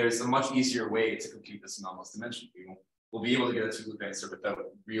 there's a much easier way to compute this anomalous dimension. We'll be able to get a 2-loop answer without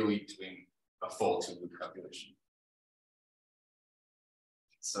really doing a full 2-loop calculation.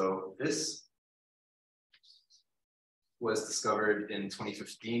 So this was discovered in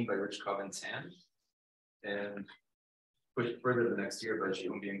 2015 by Richkov and Tan, and pushed further the next year by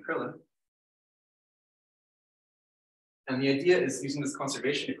Giombi and Krillin. And the idea is using this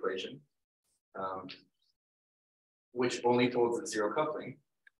conservation equation, which only holds at 0 coupling.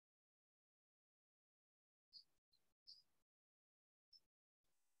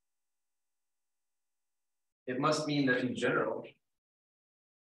 It must mean that in general,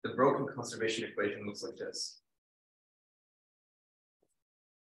 the broken conservation equation looks like this.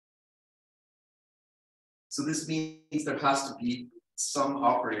 So this means there has to be some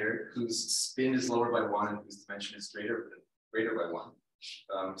operator whose spin is lower by 1 and whose dimension is greater by 1.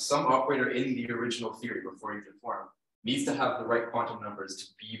 Some operator in the original theory before you conform needs to have the right quantum numbers to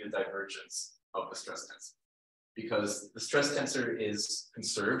be the divergence of the stress tensor. Because the stress tensor is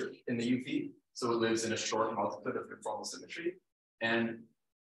conserved in the UV, so it lives in a short multiplet of conformal symmetry. And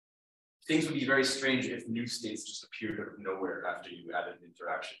things would be very strange if new states just appeared out of nowhere after you added an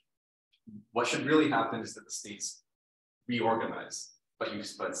interaction. What should really happen is that the states reorganize,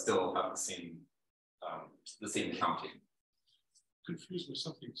 but still have the same counting. Confused with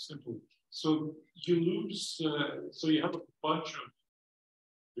something simple. So you lose, so you have a bunch of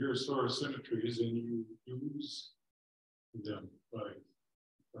Virasoro symmetries and you lose them by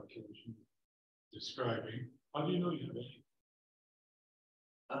calculation describing. How do you know you have any?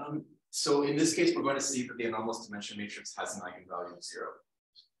 So in this case, we're going to see that the anomalous dimension matrix has an eigenvalue of 0.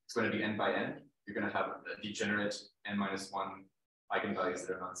 It's going to be n by n. You're going to have a degenerate n-1 eigenvalues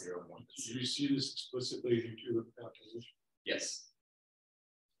that are non-zero and 1. Do you see this explicitly in your calculation? Yes.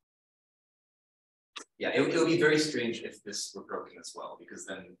 Yeah, it'll be very strange if this were broken as well, because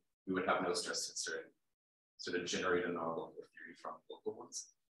then we would have no stress tensor and sort of generate a novel theory from local ones.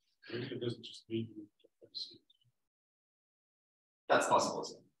 It doesn't just mean you. That's possible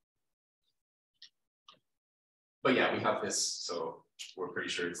as well. But yeah, we have this, so we're pretty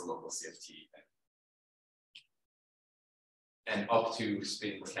sure it's a local CFT. And up to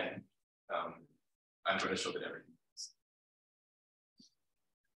spin 10, I'm going to show that everything is.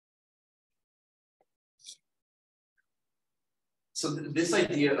 So this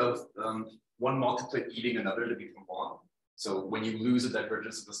idea of one multiplet eating another to become one. So when you lose a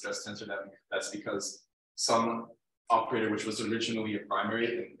divergence of the stress tensor, that's because some operator, which was originally a primary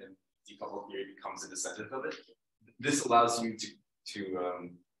and decoupled theory, becomes a descendant of it. This allows you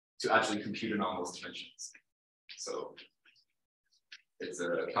to actually compute anomalous dimensions. So it's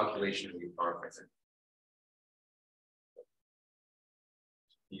a calculation with power factor.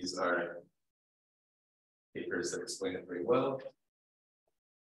 These are papers that explain it very well.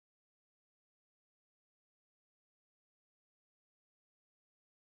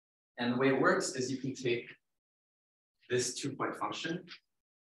 And the way it works is you can take this 2-point function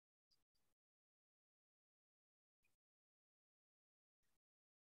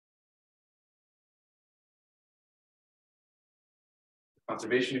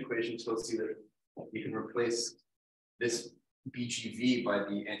conservation equation tells you that you can replace this BGV by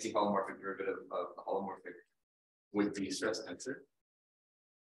the anti-holomorphic derivative of the holomorphic with the stress tensor.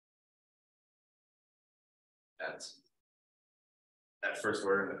 At first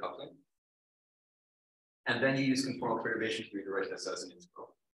order in the coupling. And then you use conformal perturbation theory to write this as an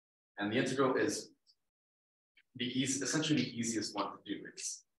integral. And the integral is essentially the easiest one to do.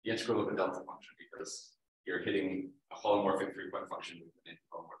 It's the integral of a delta function because you're hitting a holomorphic 3-point function with an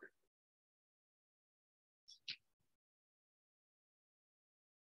anti-holomorphic.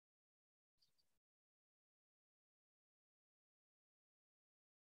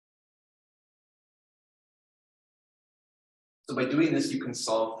 So by doing this, you can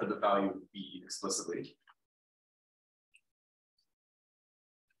solve for the value of B explicitly.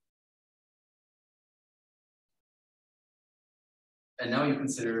 And now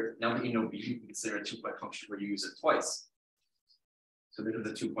now that you know B, you can consider a 2-point function where you use it twice. So this is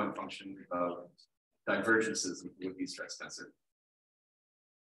a 2-point function of divergences with the stress tensor.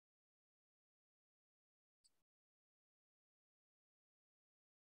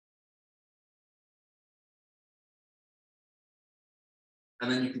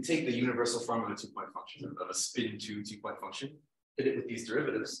 And then you can take the universal form of a 2-point function, of a spin 2-point function, hit it with these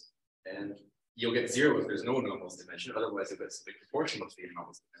derivatives, and you'll get 0 if there's no anomalous dimension. Otherwise, if it's the proportional to the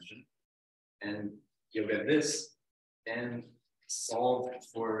anomalous dimension, and you'll get this and solve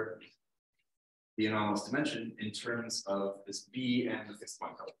for the anomalous dimension in terms of this B and the fixed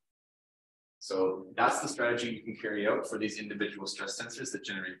point color. So that's the strategy you can carry out for these individual stress tensors that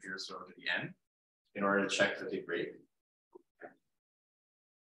generate pure sort to the n in order to check that they break.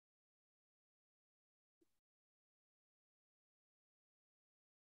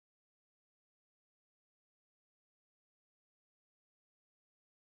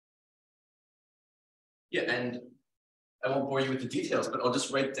 Yeah, and I won't bore you with the details, but I'll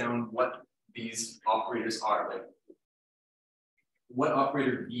just write down what these operators are. Like, what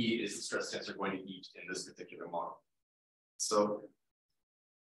operator B is the stress tensor going to eat in this particular model? So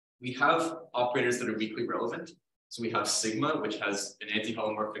we have operators that are weakly relevant. So we have sigma, which has an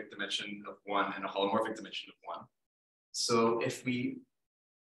anti-holomorphic dimension of 1 and a holomorphic dimension of 1. So if we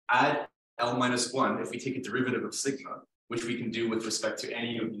add L-1, if we take a derivative of sigma, which we can do with respect to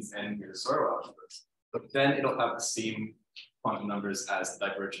any of these n Virasoro algebras, but then it'll have the same quantum numbers as the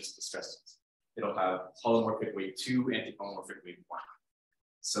divergence of the stress tensor. It'll have holomorphic weight 2, anti-holomorphic weight 1.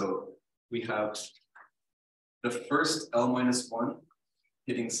 So we have the first L-1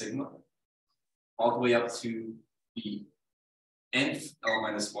 hitting sigma, all the way up to the nth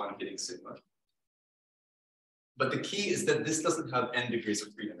L-1 hitting sigma. But the key is that this doesn't have n degrees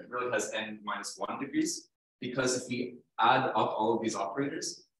of freedom. It really has n-1 degrees, because if we add up all of these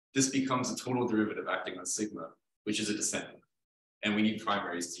operators, this becomes a total derivative acting on sigma, which is a descendant. And we need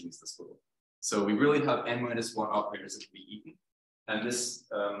primaries to use this rule. So we really have n-1 operators that can be eaten. And this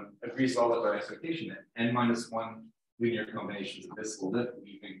agrees all with our expectation that n-1 linear combinations of this will live,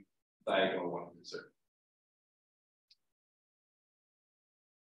 leaving diagonal 1 reserved.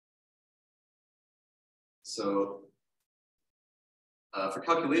 So For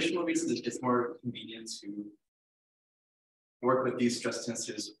calculational reasons, it's more convenient to work with these stress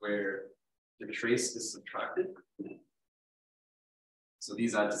tensors where the trace is subtracted. So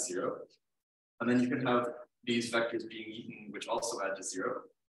these add to 0. And then you can have these vectors being eaten, which also add to 0.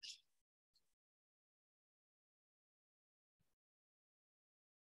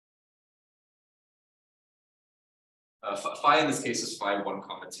 Phi in this case is phi 1,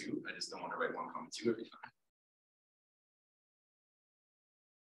 2. I just don't want to write 1, 2 every time.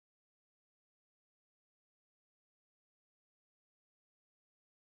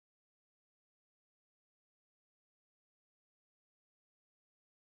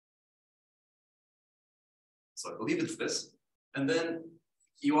 So I believe it's this. And then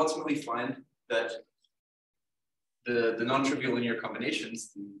you ultimately find that the non-trivial linear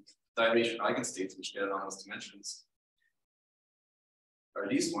combinations, the dilation eigenstates, which get anomalous dimensions, are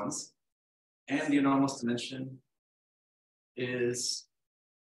these ones. And the anomalous dimension is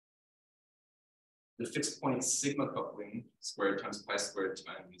the fixed point sigma coupling squared times pi squared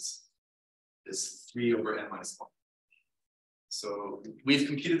times this 3 over n minus 1. So we've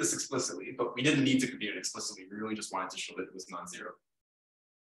computed this explicitly, but we didn't need to compute it explicitly. We really just wanted to show that it was non-zero.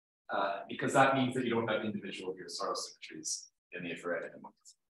 Because that means that you don't have individual Virasoro symmetries in the infrared anymore.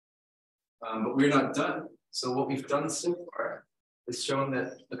 But we're not done. So what we've done so far is shown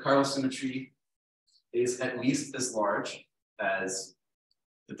that the chiral symmetry is at least as large as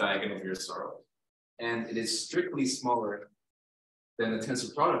the diagonal Virasoro, and it is strictly smaller than the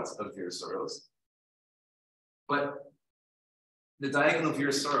tensor product of Virasoros. But the diagonal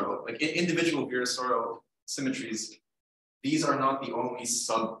Virasoro, like individual Virasoro symmetries, these are not the only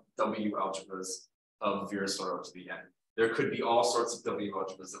sub-W algebras of Virasoro to the n. There could be all sorts of W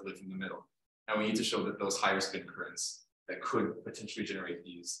algebras that live in the middle. And we need to show that those higher spin currents that could potentially generate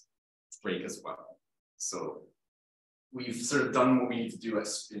these break as well. So we've sort of done what we need to do at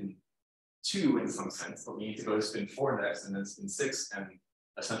spin 2 in some sense, but we need to go to spin 4 next and then spin 6 and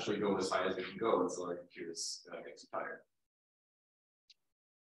essentially go as high as we can go until our computers get too tired.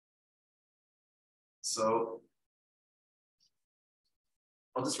 So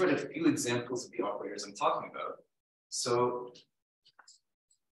I'll just write a few examples of the operators I'm talking about. So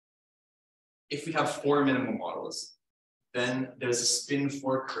if we have 4 minimal models, then there's a spin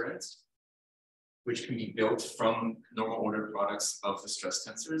 4 current, which can be built from normal order products of the stress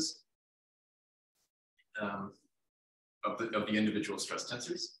tensors, of the individual stress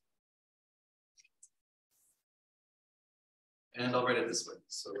tensors. And I'll write it this way.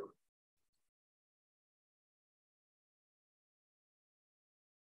 So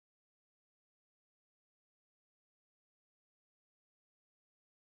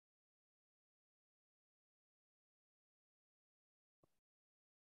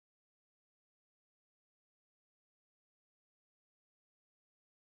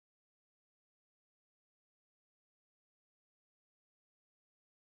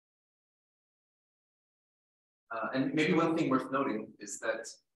and maybe one thing worth noting is that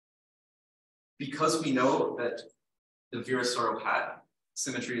because we know that the Virasoro hat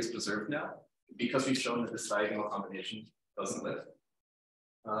symmetry is preserved now, because we've shown that this diagonal combination doesn't live,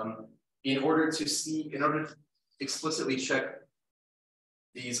 in order to explicitly check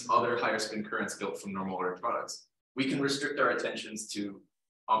these other higher spin currents built from normal order products, we can restrict our attentions to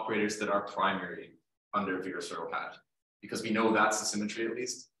operators that are primary under Virasoro hat, because we know that's the symmetry at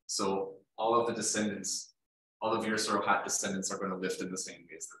least. So all of the descendants, all the Virasoro hat descendants are going to lift in the same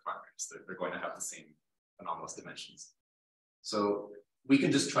way as their primaries. They're going to have the same anomalous dimensions. So we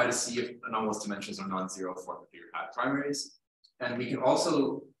can just try to see if anomalous dimensions are non-zero for the Vir hat primaries. And we can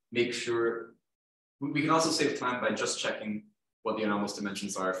also make sure, we can also save time by just checking what the anomalous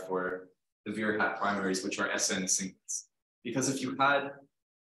dimensions are for the Vir hat primaries, which are SN singlets. Because if you had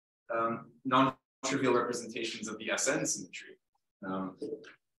non-trivial representations of the SN symmetry,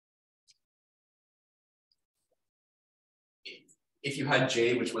 if you had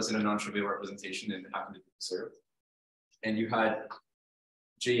J, which was in a non-trivial representation and it happened to be preserved, and you had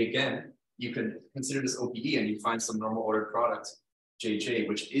J again, you could consider this OPE and you find some normal order product, JJ,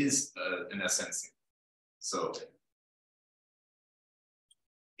 which is an SN singlet. So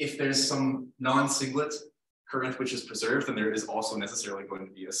if there's some non-singlet current which is preserved, then there is also necessarily going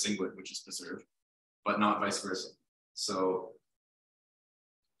to be a singlet which is preserved, but not vice versa. So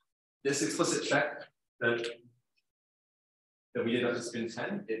this explicit check that we did at spin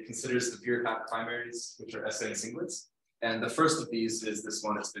 10, it considers the Vir hat primaries, which are SN singlets. And the first of these is this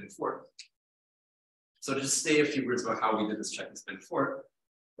one at spin 4. So to just say a few words about how we did this check at spin 4,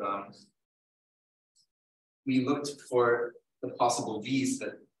 we looked for the possible V's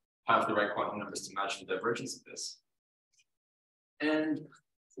that have the right quantum numbers to match the divergence of this. And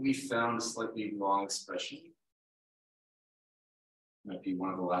we found a slightly wrong expression. Might be one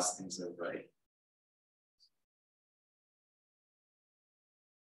of the last things I write.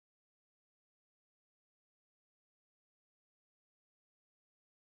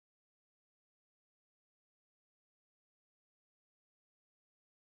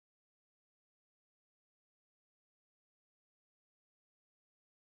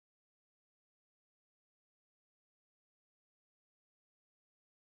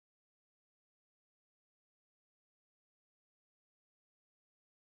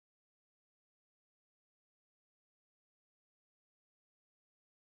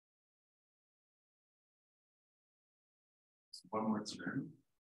 So one more term.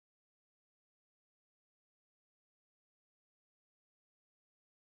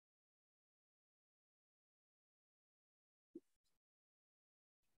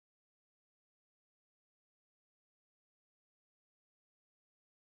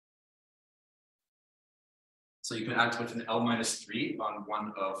 So you can act with an L-3 on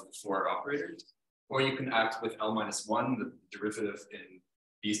one of the 4 operators, or you can act with L-1, the derivative in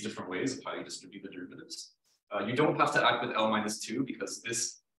these different ways of how you distribute the derivatives. You don't have to act with L-2 because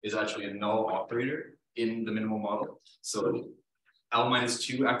this is actually a null operator in the minimal model. So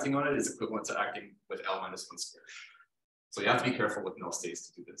L-2 acting on it is equivalent to acting with L-1 squared. So you have to be careful with null states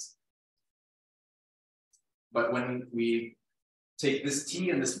to do this. But when we take this T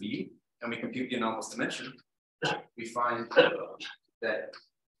and this V and we compute the anomalous dimension, we find that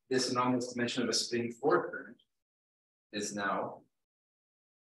this anomalous dimension of a spin 4 current is now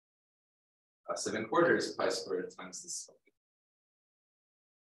 7/4 pi squared times this.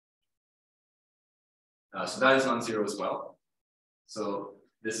 So that is non-zero as well. So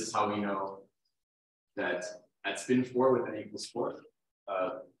this is how we know that at spin 4 with n equals 4,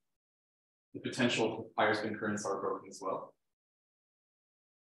 the potential higher spin currents are broken as well.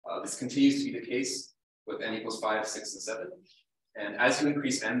 This continues to be the case with n equals 5, 6, and 7. And as you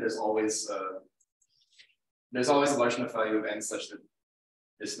increase n, there's always a large enough value of n such that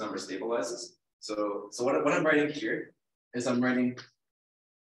this number stabilizes. So what I'm writing here is I'm writing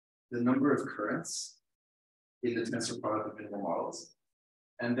the number of currents in the tensor product of minimal models,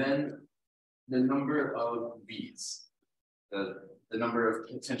 and then the number of V's, the number of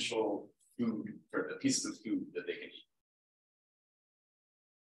potential food, or the pieces of food that they can eat.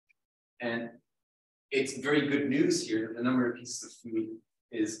 And it's very good news here that the number of pieces of food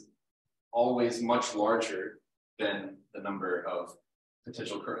is always much larger than the number of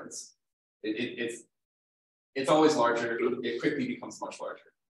potential currents. It's always larger, it quickly becomes much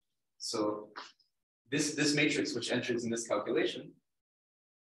larger. So this matrix, which enters in this calculation,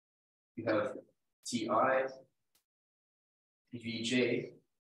 you have Ti, Vj,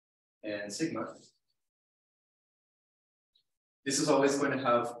 and sigma. This is always going to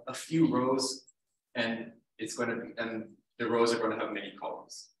have a few rows, and the rows are going to have many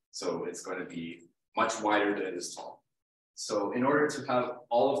columns. So it's going to be much wider than it is tall. So in order to have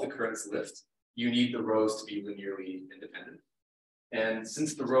all of the currents lift, you need the rows to be linearly independent. And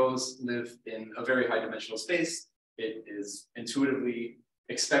since the rows live in a very high dimensional space, it is intuitively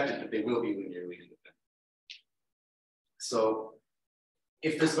expected that they will be linearly independent. So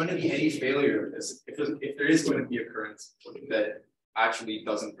if there's going to be any failure of this, if there is going to be a current that actually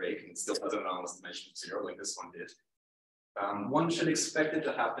doesn't break and still has an anomalous dimension of 0, like this one did, one should expect it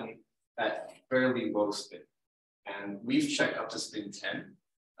to happen at fairly low spin. And we've checked up to spin 10.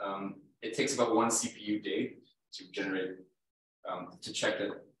 It takes about 1 CPU day to generate, to check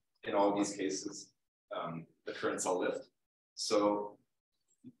that in all of these cases, the currents all lift. So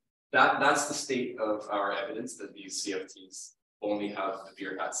that's the state of our evidence that these CFTs only have a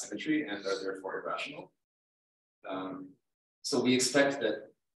Behan symmetry and are therefore irrational. So we expect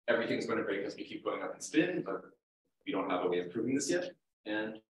that everything's going to break as we keep going up in spin, but we don't have a way of proving this yet.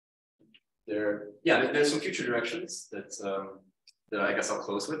 And there's some future directions that I guess I'll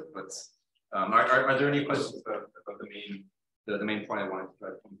close with. But are there any questions about the main point I wanted to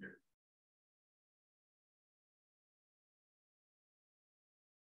drive home here?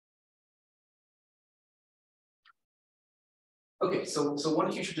 Okay, so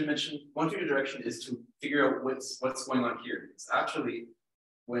one future direction is to figure out what's going on here. It's actually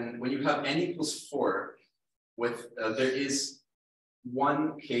when you have n equals 4, with there is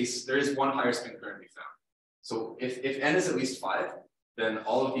one higher spin current we found. So if n is at least 5, then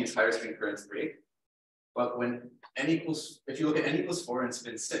all of these higher spin currents break. But if you look at n equals 4 and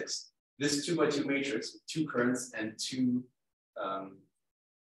spin 6, this 2x2 matrix with 2 currents and two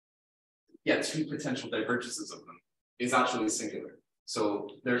potential divergences of them is actually singular. So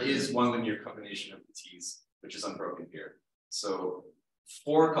there is one linear combination of the T's, which is unbroken here. So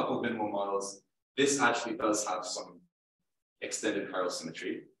for coupled minimal models, this actually does have some extended chiral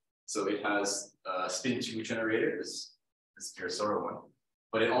symmetry. So it has a spin 2 generator, this Virasoro one,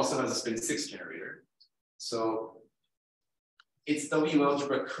 but it also has a spin 6 generator. So its W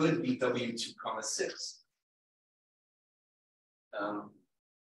algebra could be W2, 6.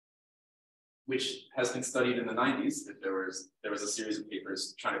 Which has been studied in the 90s. That there was a series of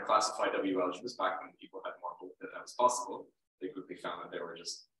papers trying to classify W algebras back when people had more hope that that was possible. They quickly found that there were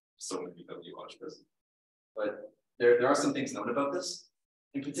just so many W algebras. But there are some things known about this.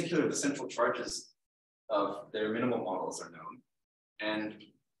 In particular, the central charges of their minimal models are known, and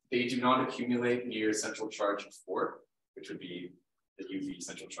they do not accumulate near central charge of 4, which would be the UV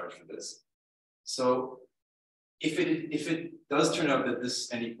central charge for this. So if it does turn out that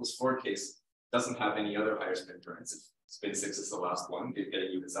this n equals 4 case doesn't have any other higher spin currents, if spin 6 is the last one, they get a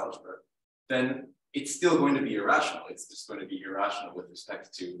Lewis algebra, then it's still going to be irrational. It's just going to be irrational with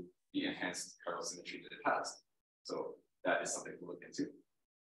respect to the enhanced chiral symmetry that it has. So that is something to look into.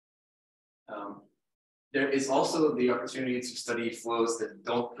 There is also the opportunity to study flows that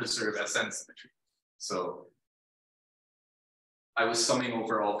don't preserve SN symmetry. So I was summing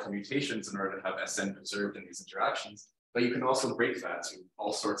over all permutations in order to have SN preserved in these interactions, but you can also break that to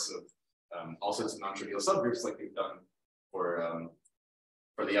all sorts of non-trivial subgroups like we've done for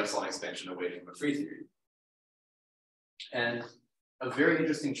the epsilon expansion away from a free theory. And a very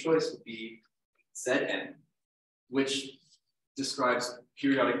interesting choice would be Zn, which describes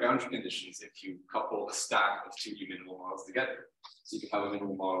periodic boundary conditions if you couple a stack of 2D minimal models together. So you could have a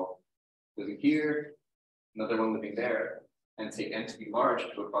minimal model living here, another one living there, and take n to be large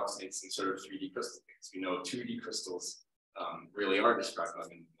to approximate some sort of 3D crystal things. We know 2D crystals really are described by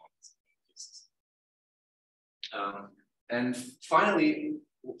minimal models. And finally,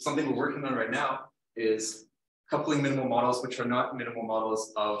 something we're working on right now is coupling minimal models, which are not minimal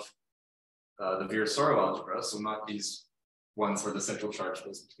models of the Virasoro algebra, so not these ones where the central charge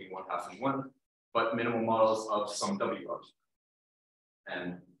goes between 1/2 and 1, but minimal models of some W algebra.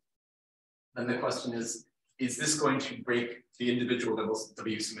 And then the question is this going to break the individual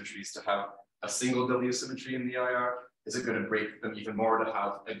W symmetries to have a single W symmetry in the IR? Is it going to break them even more to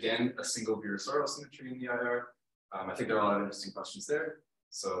have, again, a single Virasoro symmetry in the IR? I think there are a lot of interesting questions there.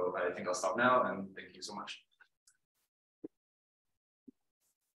 So I think I'll stop now, and thank you so much.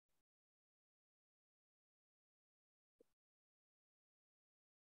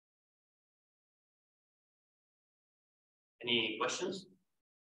 Any questions?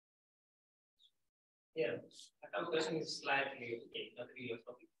 Yeah, my question is slightly, okay, not really off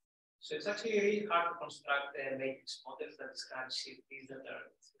topic. So it's actually really hard to construct matrix models that describe CFTs that are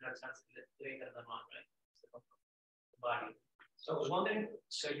greater than 1, right? The body. So I was wondering,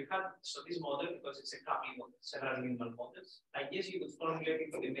 so this model, because it's a coupling of several minimal models, I guess you could formulate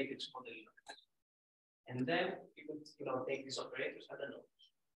it in the matrix model. And then you could, take these operators, I don't know.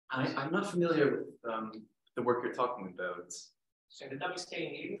 I'm not familiar with the work you're talking about. So in the double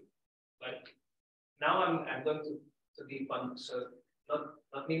scaling, like now I'm going to deep one, so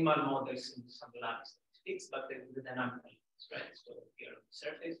not minimal models in some labs fixed, but the dynamic elements, right? So here on the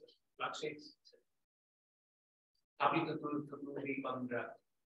surface, fluctuates, happy to do deep one graph.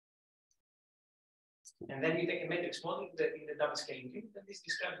 And then you take a matrix model in the double scaling grid, and this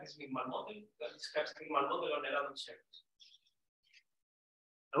describes this minimal model, that describes the minimal model on a random surface.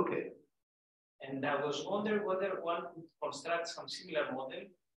 Okay. And I was wondering whether one could construct some similar model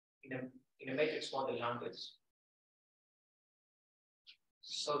in a matrix model language,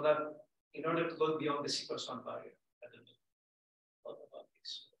 so that in order to go beyond the sequence one barrier. I don't know what about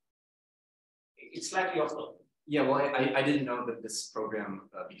this. It's slightly off topic. Yeah, well, I didn't know that this program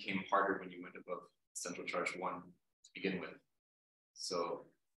became harder when you went above central charge 1 to begin with. So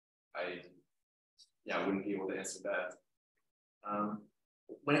I wouldn't be able to answer that.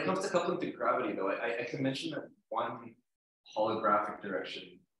 When it comes to coupling to gravity, though, I can mention that one holographic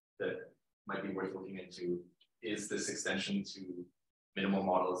direction that might be worth looking into is this extension to minimal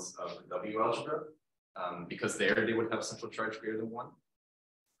models of the W algebra, because there they would have central charge greater than 1.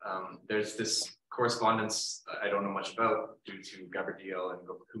 There's this correspondence I don't know much about due to Gabriel and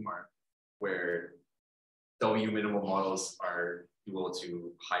Gopakumar, where W minimal models are equal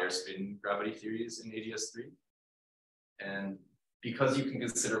to higher spin gravity theories in ADS3. And because you can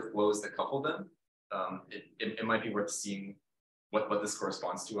consider flows that couple them, it might be worth seeing what this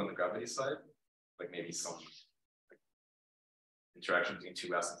corresponds to on the gravity side, like maybe some interaction between 2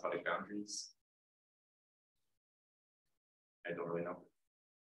 asymptotic boundaries. I don't really know.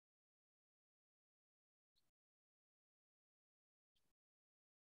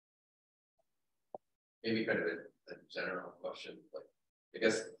 Maybe quite a bit. a general question. Like, I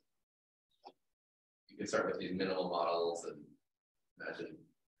guess you can start with these minimal models and imagine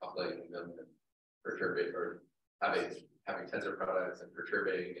calculating them and perturbing or having tensor products and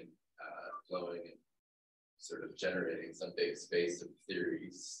perturbing and flowing and sort of generating some big space of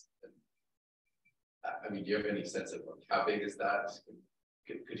theories. And, I mean, do you have any sense of how big is that?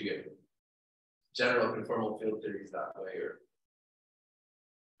 Could you get general conformal field theories that way, or?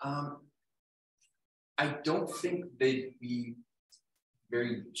 I don't think they'd be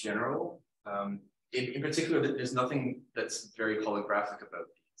very general. In particular, there's nothing that's very holographic about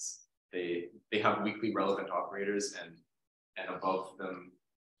these. They have weakly relevant operators and above them,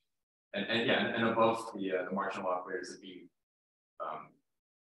 and above the marginal operators would be.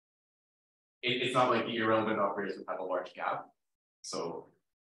 It's not like the irrelevant operators would have a large gap. So,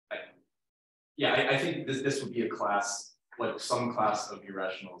 I think this would be a class, like some class of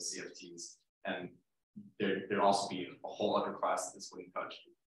irrational CFTs, and there'd also be a whole other class that this wouldn't touch.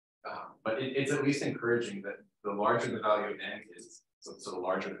 But it's at least encouraging that the larger the value of n is, so the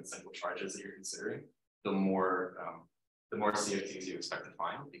larger the simple charges that you're considering, the more CFTs you expect to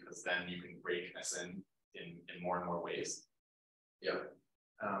find, because then you can break SN in more and more ways. Yeah.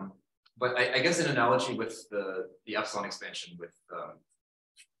 But I guess an analogy with the epsilon expansion with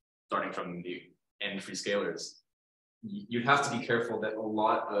starting from the n free scalars, you'd have to be careful that a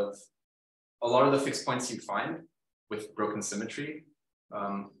lot of the fixed points you find with broken symmetry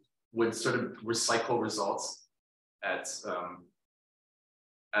would sort of recycle results at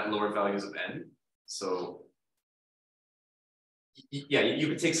lower values of n. So yeah, you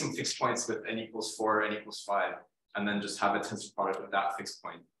could take some fixed points with n equals 4, n equals 5, and then just have a tensor product with that fixed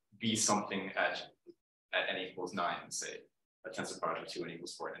point be something at n equals 9, say, a tensor product of 2, n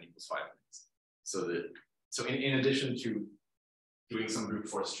equals 4, n equals 5. So in addition to doing some brute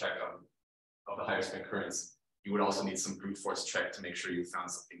force check of the higher spin currents, you would also need some brute force check to make sure you found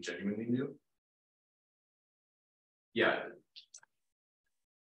something genuinely new. Yeah.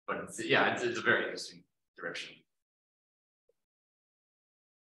 But it's a very interesting direction.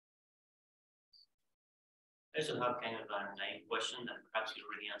 I also have kind of a naive question that perhaps you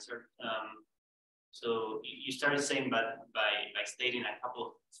already answered. So you started saying that by stating a couple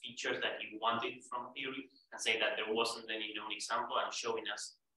of features that you wanted from theory and saying that there wasn't any known example and showing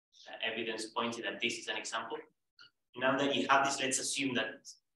us evidence pointing that this is an example. Now that you have this, let's assume that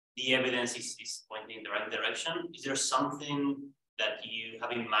the evidence is pointing in the right direction. Is there something that you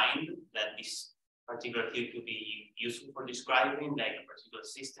have in mind that this particular theory could be useful for describing, like a particular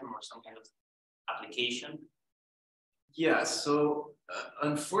system or some kind of application? Yeah, so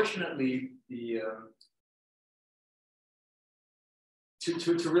unfortunately,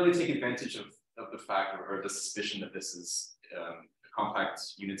 to really take advantage of the fact or the suspicion that this is a compact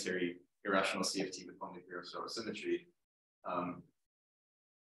unitary irrational CFT with only zero symmetry,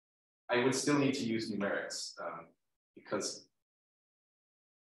 I would still need to use numerics because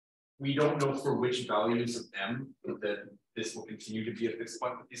we don't know for which values of m that this will continue to be a fixed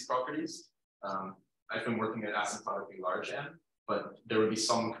point with these properties. I've been working at asymptotically large m, but there would be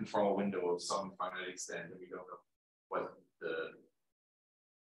some conformal window of some finite extent that we don't know what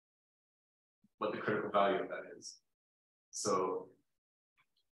the critical value of that is. So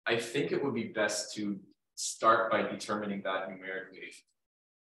I think it would be best to start by determining that numerically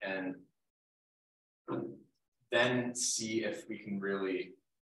and then see if we can really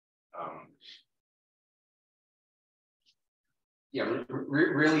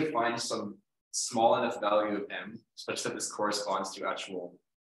really find some small enough value of m such that this corresponds to actual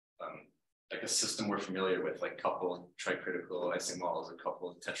like a system we're familiar with, like coupled tricritical Ising models or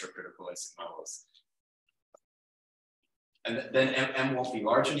coupled tetracritical Ising models. And then m won't be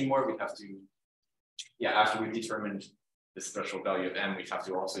large anymore. We have to, after we've determined this threshold value of m, we have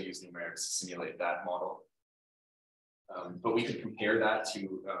to also use numerics to simulate that model. But we could compare that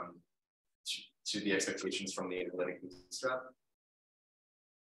to the expectations from the analytic bootstrap.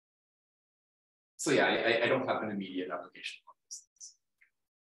 So yeah, I don't have an immediate application on this.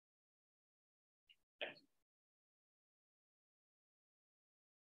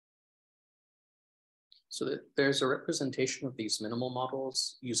 So there's a representation of these minimal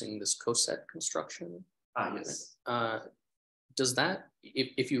models using this coset construction. Yes. Does that,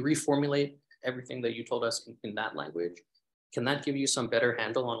 if you reformulate everything that you told us in that language, can that give you some better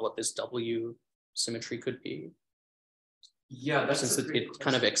handle on what this W symmetry could be? Yeah, that's since it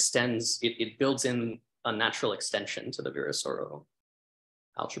kind of extends, it builds in a natural extension to the Virasoro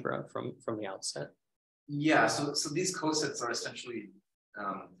algebra from the outset. Yeah, so these cosets are essentially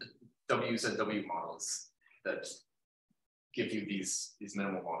W's and W models that give you these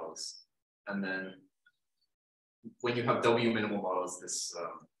minimal models. And then when you have W minimal models,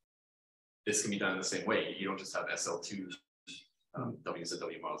 this can be done in the same way. You don't just have SL2 W's and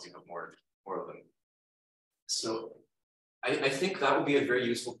W models, you have more of them. So I think that would be a very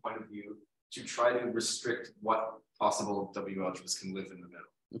useful point of view to try to restrict what possible W algebras can live in the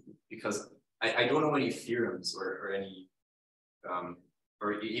middle. Because I don't know any theorems or any,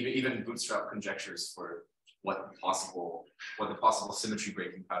 or even bootstrap conjectures for what the possible symmetry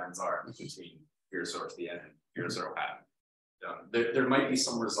breaking patterns are between 0, 0 to the n and 0, 0 hat. There might be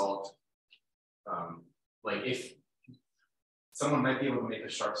some result, like if someone might be able to make a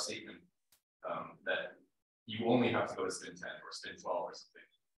sharp statement that you only have to go to spin 10 or spin 12 or something,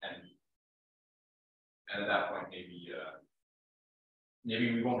 and at that point maybe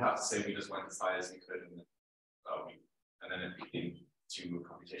we won't have to say we just went as high as we could and then it became too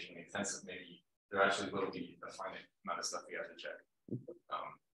computationally intensive. Maybe there actually will be a finite amount of stuff we have to check.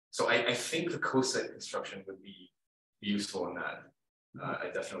 So I think the coset construction would be useful in that. I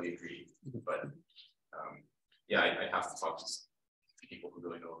definitely agree, but yeah, I have to talk to some people who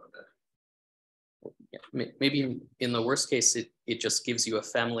really know about that. Yeah, maybe in the worst case, it just gives you a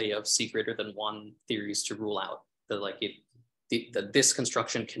family of C greater than 1 theories to rule out. That like this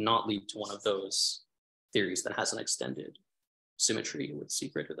construction cannot lead to one of those theories that has an extended symmetry with C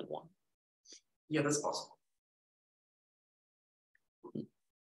greater than 1. Yeah, that's possible.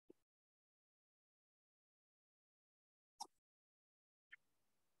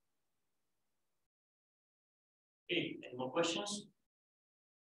 Okay, any more questions?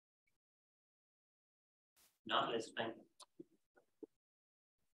 No, let's plan.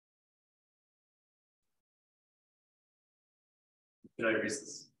 Can I erase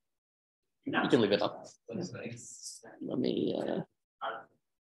this? You can leave it up. That is nice. Let me